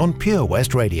Update on Pure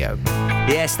West Radio.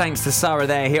 Yes, thanks to Sara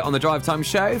there here on the Drive Time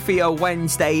show for your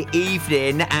Wednesday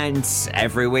evening, and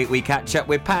every week we catch up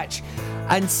with Patch.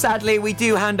 And sadly, we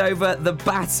do hand over the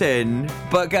baton,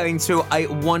 but going to a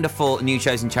wonderful new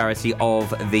chosen charity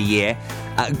of the year,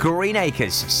 Green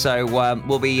Acres. So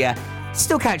we'll be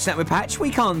still catching up with Patch. We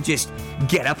can't just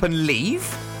get up and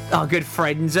leave our good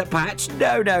friends at Patch.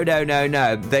 No.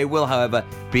 They will, however,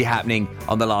 be happening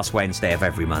on the last Wednesday of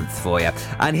every month for you.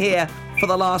 And here for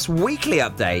the last weekly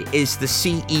update is the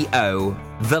CEO,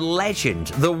 the legend,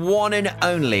 the one and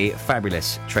only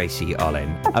fabulous Tracy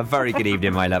Olin. A very good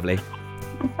evening, my lovely.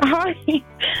 Hi.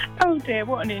 Oh dear,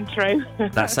 what an intro.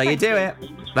 That's how you do it.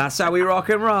 That's how we rock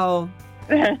and roll.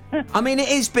 I mean, it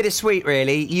is bittersweet,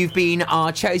 really. You've been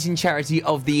our chosen charity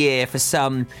of the year for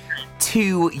some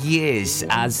 2 years.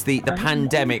 As the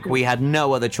pandemic, we had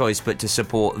no other choice but to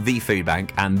support the food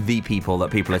bank and the people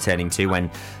that people are turning to when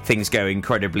things go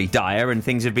incredibly dire, and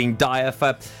things have been dire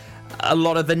for a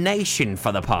lot of the nation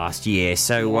for the past year.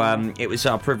 So it was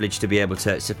our privilege to be able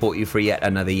to support you for yet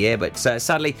another year. But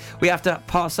sadly, we have to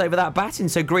pass over that baton.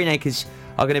 So Green Acres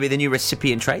are going to be the new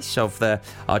recipient, Trace, of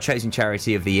our chosen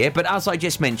charity of the year. But as I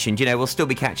just mentioned, we'll still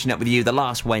be catching up with you the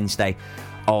last Wednesday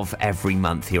of every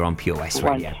month here on Pure West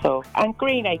Radio. Wonderful. And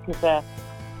Green Acres are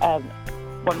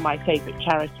one of my favourite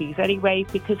charities anyway,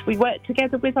 because we work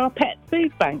together with our pet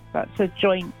food bank. That's a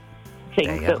joint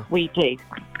thing that we do.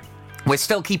 We're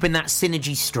still keeping that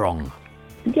synergy strong.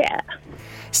 Yeah.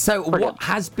 So what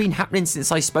has been happening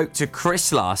since I spoke to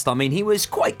Chris last? I mean, he was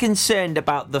quite concerned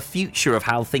about the future of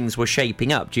how things were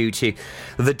shaping up due to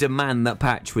the demand that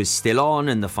Patch was still on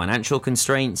and the financial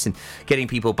constraints and getting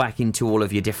people back into all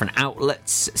of your different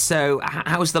outlets. So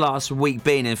how's the last week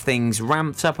been? Have things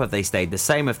ramped up? Have they stayed the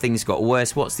same? Have things got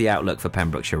worse? What's the outlook for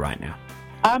Pembrokeshire right now?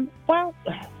 Well,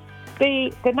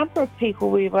 the number of people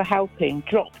we were helping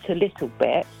dropped a little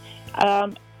bit,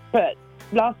 but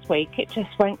last week it just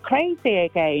went crazy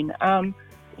again,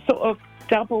 sort of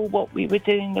double what we were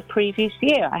doing the previous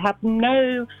year. I have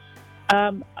no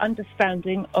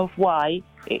understanding of why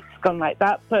it's gone like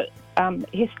that, but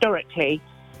historically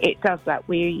it does that.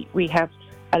 We have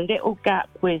a little gap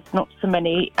with not so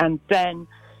many, and then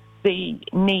the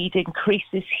need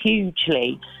increases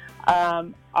hugely.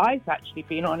 I've actually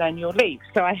been on annual leave,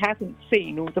 so I haven't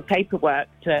seen all the paperwork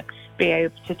to be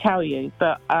able to tell you,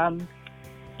 but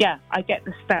yeah, I get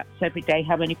the stats every day,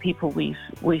 how many people we've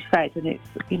fed, and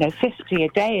it's 50 a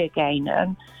day again.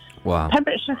 And wow.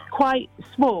 Pembrokeshire's quite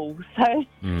small, so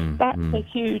that's a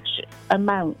huge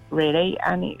amount, really,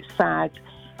 and it's sad.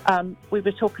 We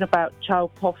were talking about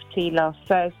child poverty last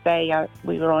Thursday.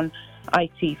 We were on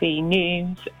ITV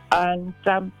News, and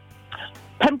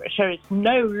Pembrokeshire is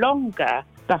no longer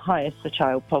the highest for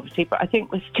child poverty, but I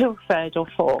think we're still third or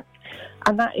fourth,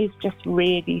 and that is just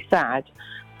really sad.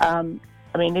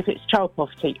 I mean, if it's child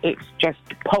poverty, it's just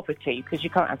poverty, because you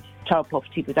can't have child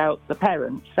poverty without the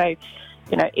parents. So,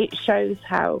 it shows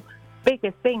how big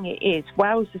a thing it is.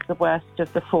 Wales is the worst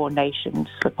of the four nations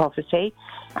for poverty,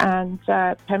 and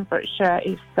Pembrokeshire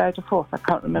is third or fourth. I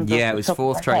can't remember. Yeah, it was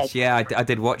fourth, Trace. Yeah, I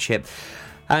did watch it.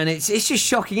 And it's just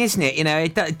shocking, isn't it?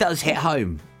 It does hit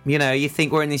home. You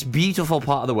think we're in this beautiful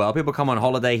part of the world. People come on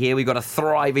holiday here. We've got a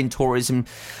thriving tourism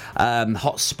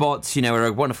hot spots. We're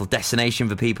a wonderful destination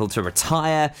for people to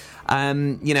retire.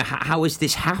 How has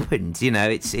this happened?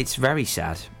 It's very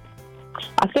sad.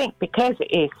 I think because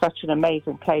it is such an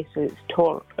amazing place, it's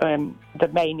the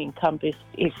main income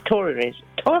is tourism.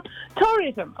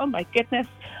 Tourism. Oh my goodness!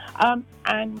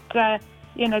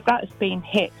 That has been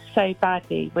hit so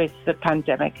badly with the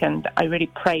pandemic, and I really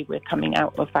pray we're coming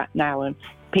out of that now, and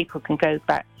people can go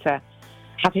back to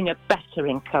having a better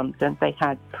income than they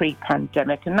had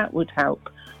pre-pandemic, and that would help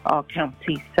our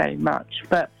county so much.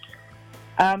 But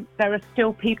there are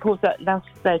still people that lost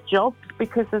their jobs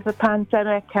because of the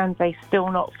pandemic, and they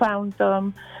still not found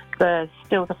them. There's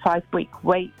still the 5-week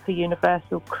wait for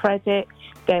universal credit.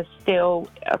 There's still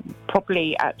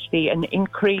probably actually an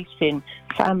increase in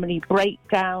family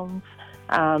breakdowns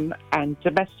and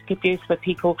domestic abuse, where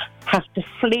people have to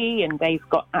flee and they've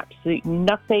got absolutely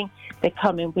nothing. They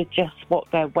come in with just what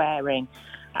they're wearing.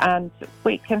 And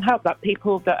we can help that.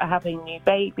 People that are having new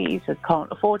babies and can't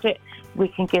afford it, we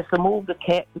can give them all the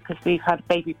kit, because we've had a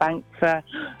baby bank for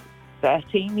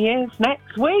 13 years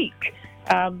next week.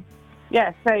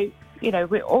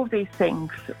 With all these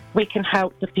things, we can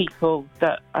help the people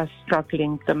that are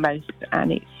struggling the most,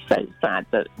 and it's so sad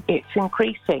that it's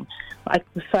increasing. I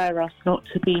prefer us not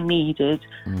to be needed,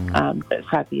 but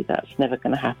sadly that's never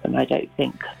going to happen, I don't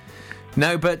think.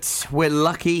 No, but we're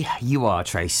lucky you are,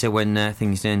 Trace. So when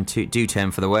things do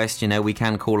turn for the worst, we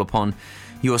can call upon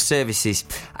your services.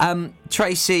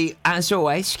 Tracy, as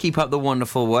always, keep up the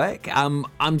wonderful work.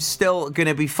 I'm still going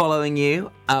to be following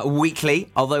you weekly,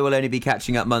 although we'll only be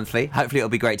catching up monthly. Hopefully it'll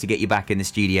be great to get you back in the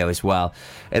studio as well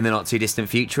in the not too distant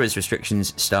future as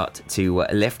restrictions start to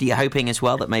lift. Are you hoping as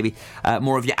well that maybe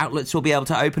more of your outlets will be able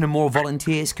to open and more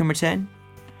volunteers can return?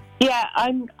 Yeah,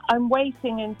 I'm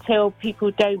waiting until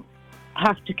people don't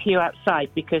have to queue outside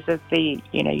because of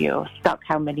you're stuck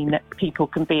how many people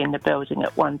can be in the building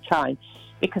at one time.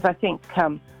 Because I think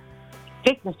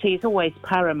dignity is always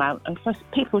paramount, and for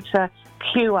people to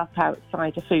queue up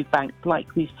outside a food bank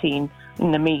like we've seen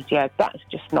in the media, that's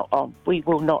just not on. We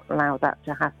will not allow that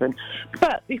to happen.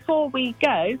 But before we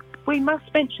go, we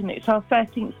must mention it's our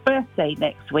 13th birthday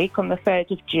next week on the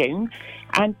 3rd of June,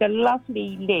 and the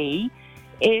lovely Lee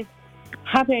is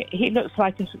he looks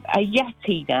like a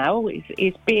yeti now.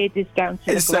 His beard is down to the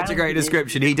ground. It's such a great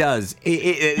description. He does.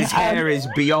 His hair is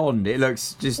beyond. It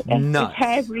looks just nuts. His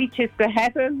hair reaches the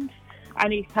heavens,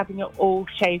 and he's having it all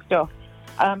shaved off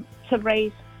to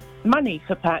raise money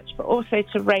for Patch, but also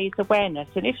to raise awareness.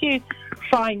 And if you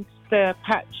find the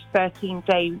Patch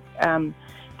 13-day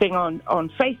thing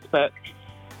on Facebook,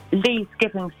 Lee's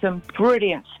giving some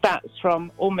brilliant stats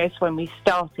from almost when we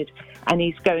started, and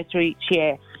he's going through each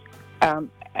year.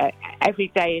 Every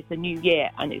day is a new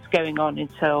year, and it's going on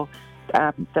until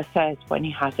the 3rd when he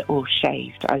has it all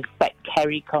shaved. I bet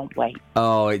Kerry can't wait.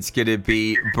 Oh, it's going to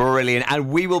be brilliant. And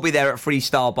we will be there at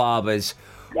Freestyle Barbers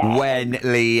when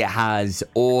Lee has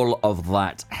all of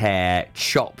that hair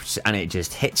chopped and it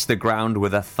just hits the ground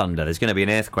with a thunder. There's going to be an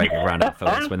earthquake around our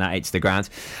fields when that hits the ground.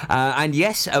 And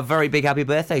yes, a very big happy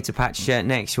birthday to Patch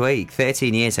next week.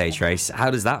 13 years, Trace.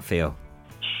 How does that feel?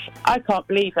 I can't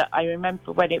believe it. I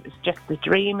remember when it was just a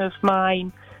dream of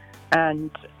mine, and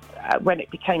when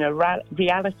it became a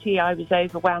reality, I was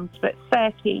overwhelmed. But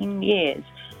 13 years,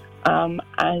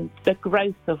 and the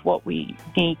growth of what we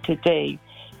need to do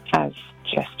has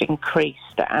just increased.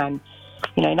 And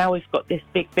now we've got this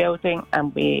big building,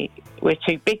 and we're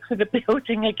too big for the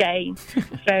building again.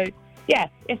 So yeah,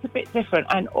 it's a bit different.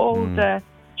 And all the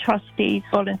trustees,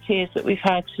 volunteers that we've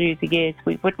had through the years,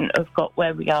 we wouldn't have got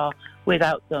where we are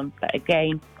without them. But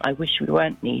again, I wish we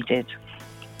weren't needed.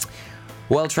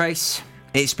 Well, Trace,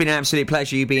 it's been an absolute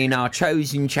pleasure you being our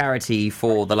chosen charity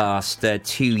for the last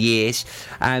 2 years.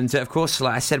 And, of course,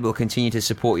 like I said, we'll continue to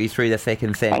support you through the thick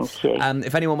and thin. Thank you.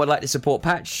 If anyone would like to support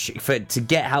Patch, to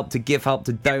get help, to give help,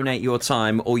 to donate your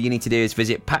time, all you need to do is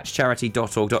visit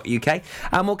patchcharity.org.uk,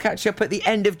 and we'll catch up at the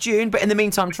end of June. But in the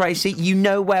meantime, Tracy, you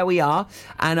know where we are,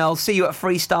 and I'll see you at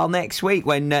Freestyle next week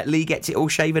when Lee gets it all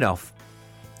shaven off.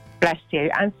 Bless you.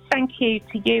 And thank you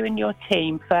to you and your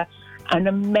team for an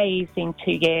amazing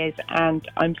 2 years, and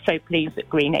I'm so pleased that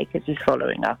Green Acres is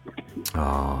following us.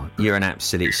 Oh, you're an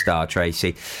absolute star,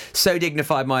 Tracy. So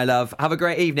dignified, my love. Have a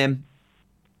great evening.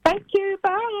 Thank you.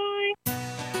 Bye.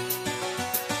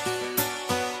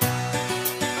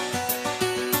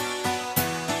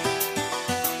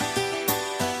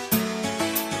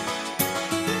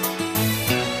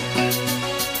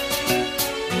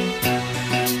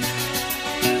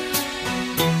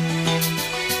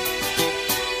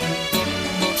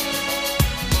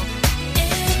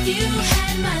 You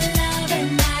had my love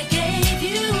and I gave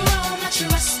you all my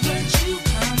trust, but you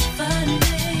comfort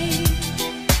me.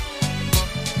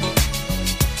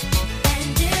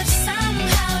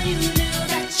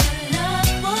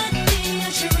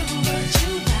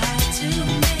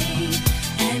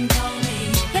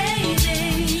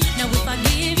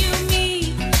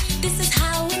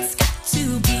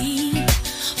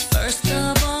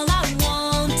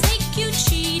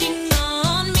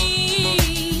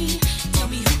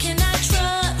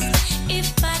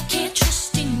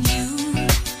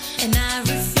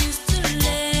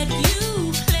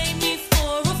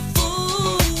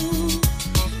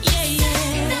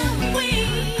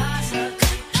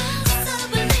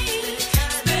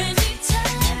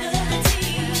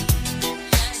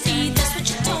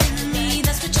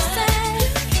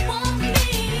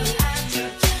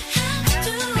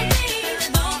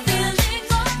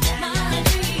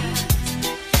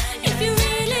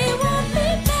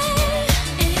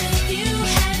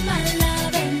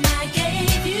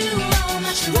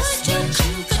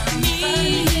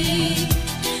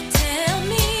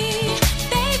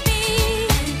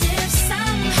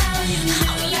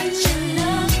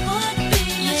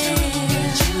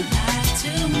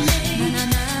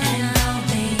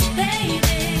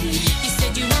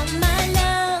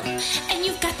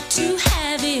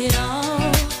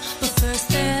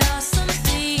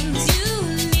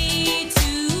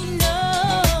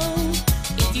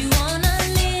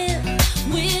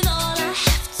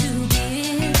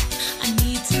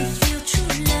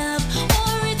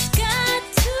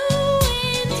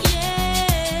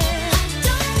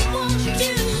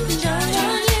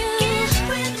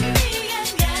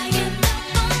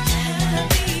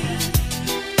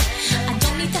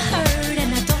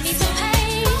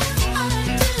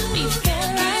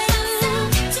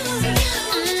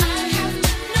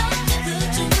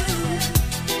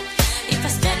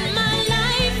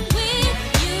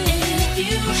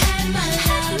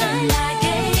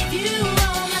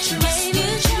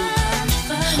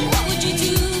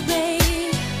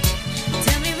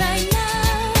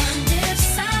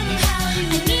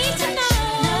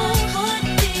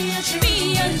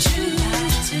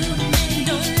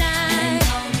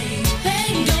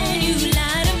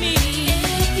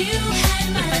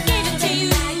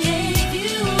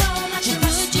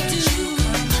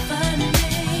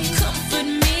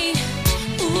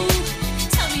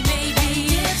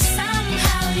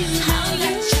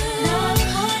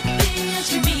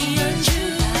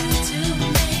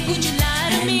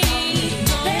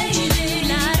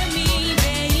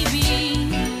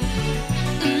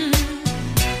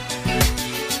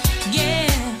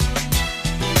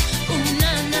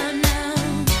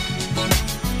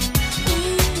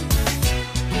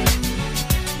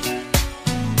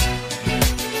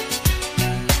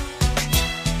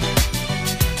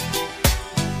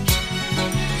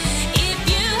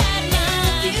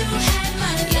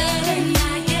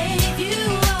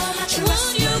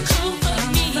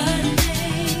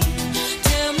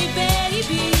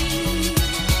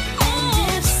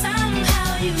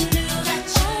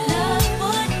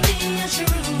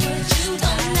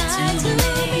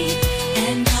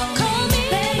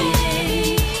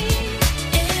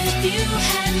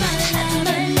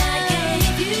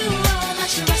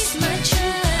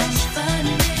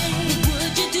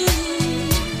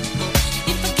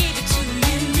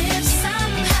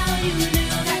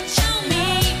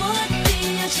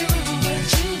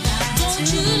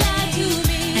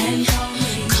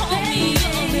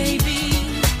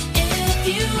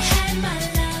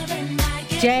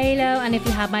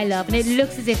 Have My Love, and it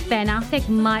looks as if Ben Affleck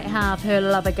might have her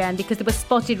love again because it was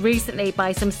spotted recently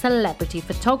by some celebrity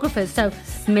photographers, so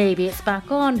maybe it's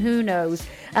back on, who knows.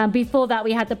 Before that,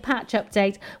 we had the patch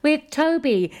update with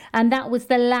Toby, and that was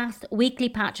the last weekly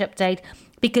patch update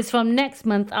because from next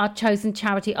month, our chosen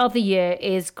charity of the year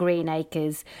is Green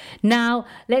Acres. Now,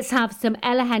 let's have some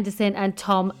Ella Henderson and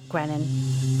Tom Grennan.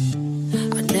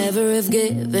 I never have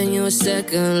given you a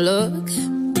second look,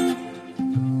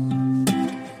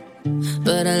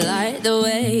 but I like the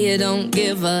way you don't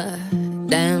give a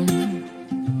damn.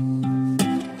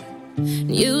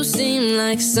 You seem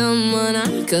like someone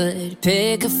I could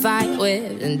pick a fight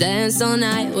with and dance all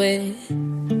night with.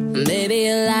 Maybe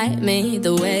you like me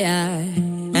the way I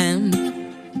am.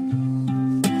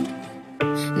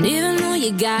 And even though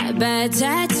you got bad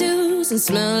tattoos and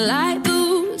smell like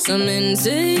booze, I'm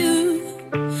into you.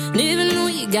 And even though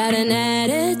you got an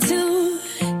attitude,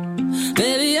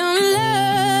 baby, I'm in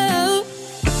love.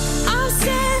 I've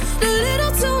said a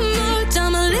little too much,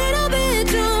 I'm a little bit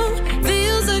drunk.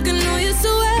 Feels like I know you so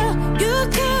well. You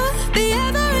could be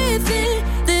everything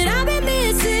that I've been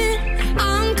missing.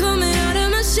 I'm coming out of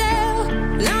my shell,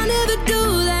 and I never do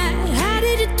that. How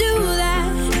did you do that?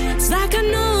 It's like I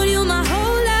know you my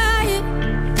whole life.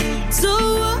 So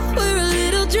what? We're a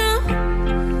little drunk.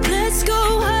 Let's go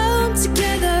home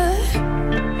together.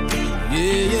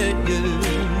 Yeah.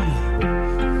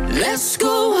 Let's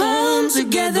go home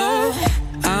together.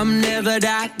 I'm never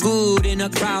that good in a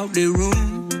crowded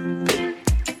room.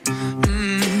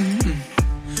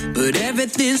 But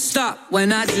everything stopped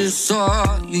when I just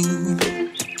saw you.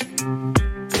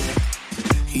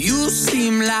 You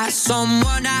seem like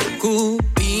someone I could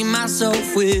be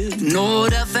myself with, no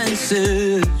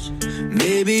defenses.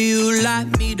 Maybe you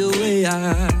like me the way I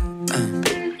am.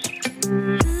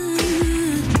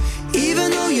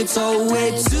 Even though you talk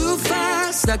way too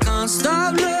fast, I can't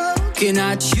stop looking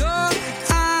at your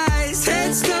eyes.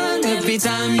 Heads turn every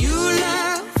time you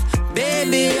laugh.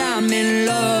 Baby, I'm in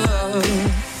love.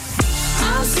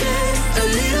 I've said a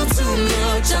little too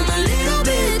much, I'm a little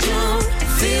bit drunk.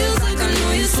 Feels like I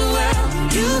know you so well.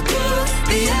 You could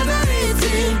be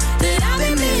everything that I've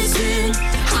been missing.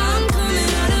 I'm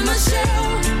coming out of my shell,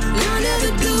 and I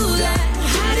never do that.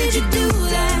 How did you do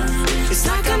that? It's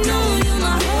like I've known you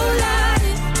my whole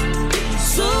life.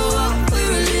 So what?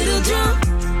 We're a little drunk.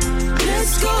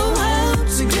 Let's go home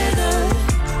together.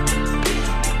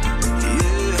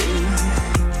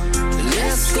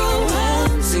 Let's go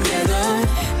home together.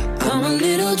 I'm a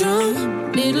little drunk,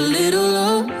 need a little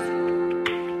love.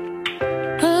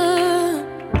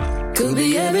 Could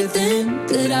be everything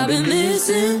that I've been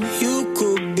missing. You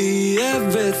could be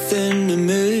everything to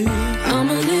me. I'm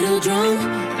a little drunk,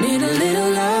 need a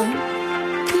little love.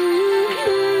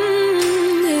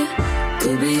 Yeah.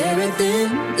 Could be everything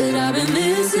that I've been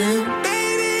missing.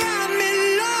 Baby, I'm in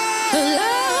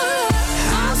love.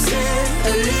 I've said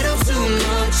a little too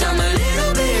much, I'm a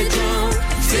little bit drunk.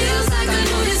 Feels like I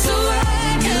know you so well.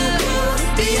 You could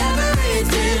be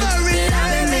everything that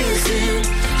I've been missing.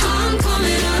 I'm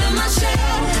coming out of my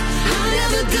shell, I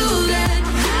never do that.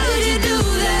 How did you do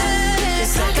that?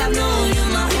 It's like I've known you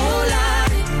my whole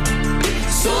life.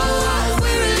 So what?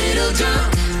 We're a little drunk.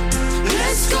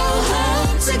 Let's go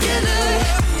home together.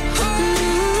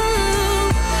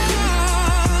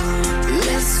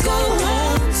 Let's go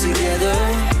home together.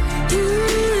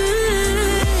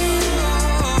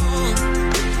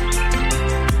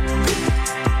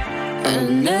 I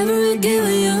never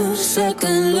given you a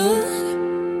second look,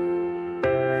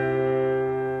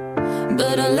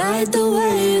 but I like the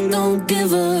way you don't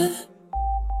give up.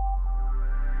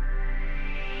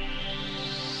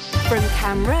 From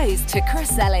Camrose to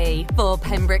Crossley for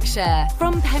Pembrokeshire.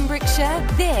 From Pembrokeshire,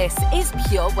 this is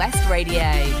Pure West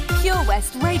Radio. Pure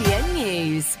West Radio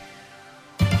News.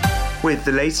 With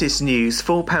the latest news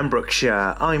for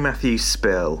Pembrokeshire, I'm Matthew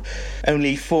Spill.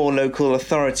 Only 4 local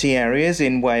authority areas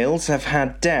in Wales have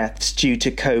had deaths due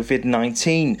to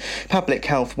COVID-19. Public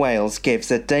Health Wales gives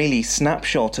a daily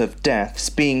snapshot of deaths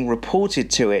being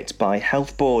reported to it by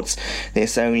health boards.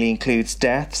 This only includes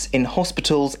deaths in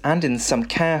hospitals and in some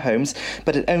care homes,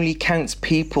 but it only counts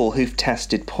people who've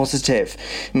tested positive.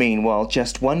 Meanwhile,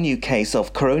 just 1 new case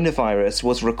of coronavirus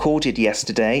was recorded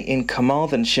yesterday in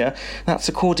Carmarthenshire. That's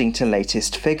according to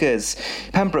latest figures.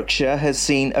 Pembrokeshire has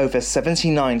seen over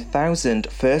 79,000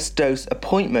 first dose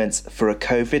appointments for a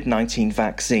COVID-19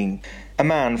 vaccine. A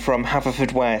man from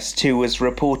Haverfordwest who was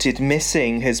reported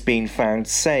missing has been found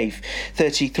safe.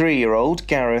 33-year-old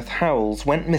Gareth Howells went missing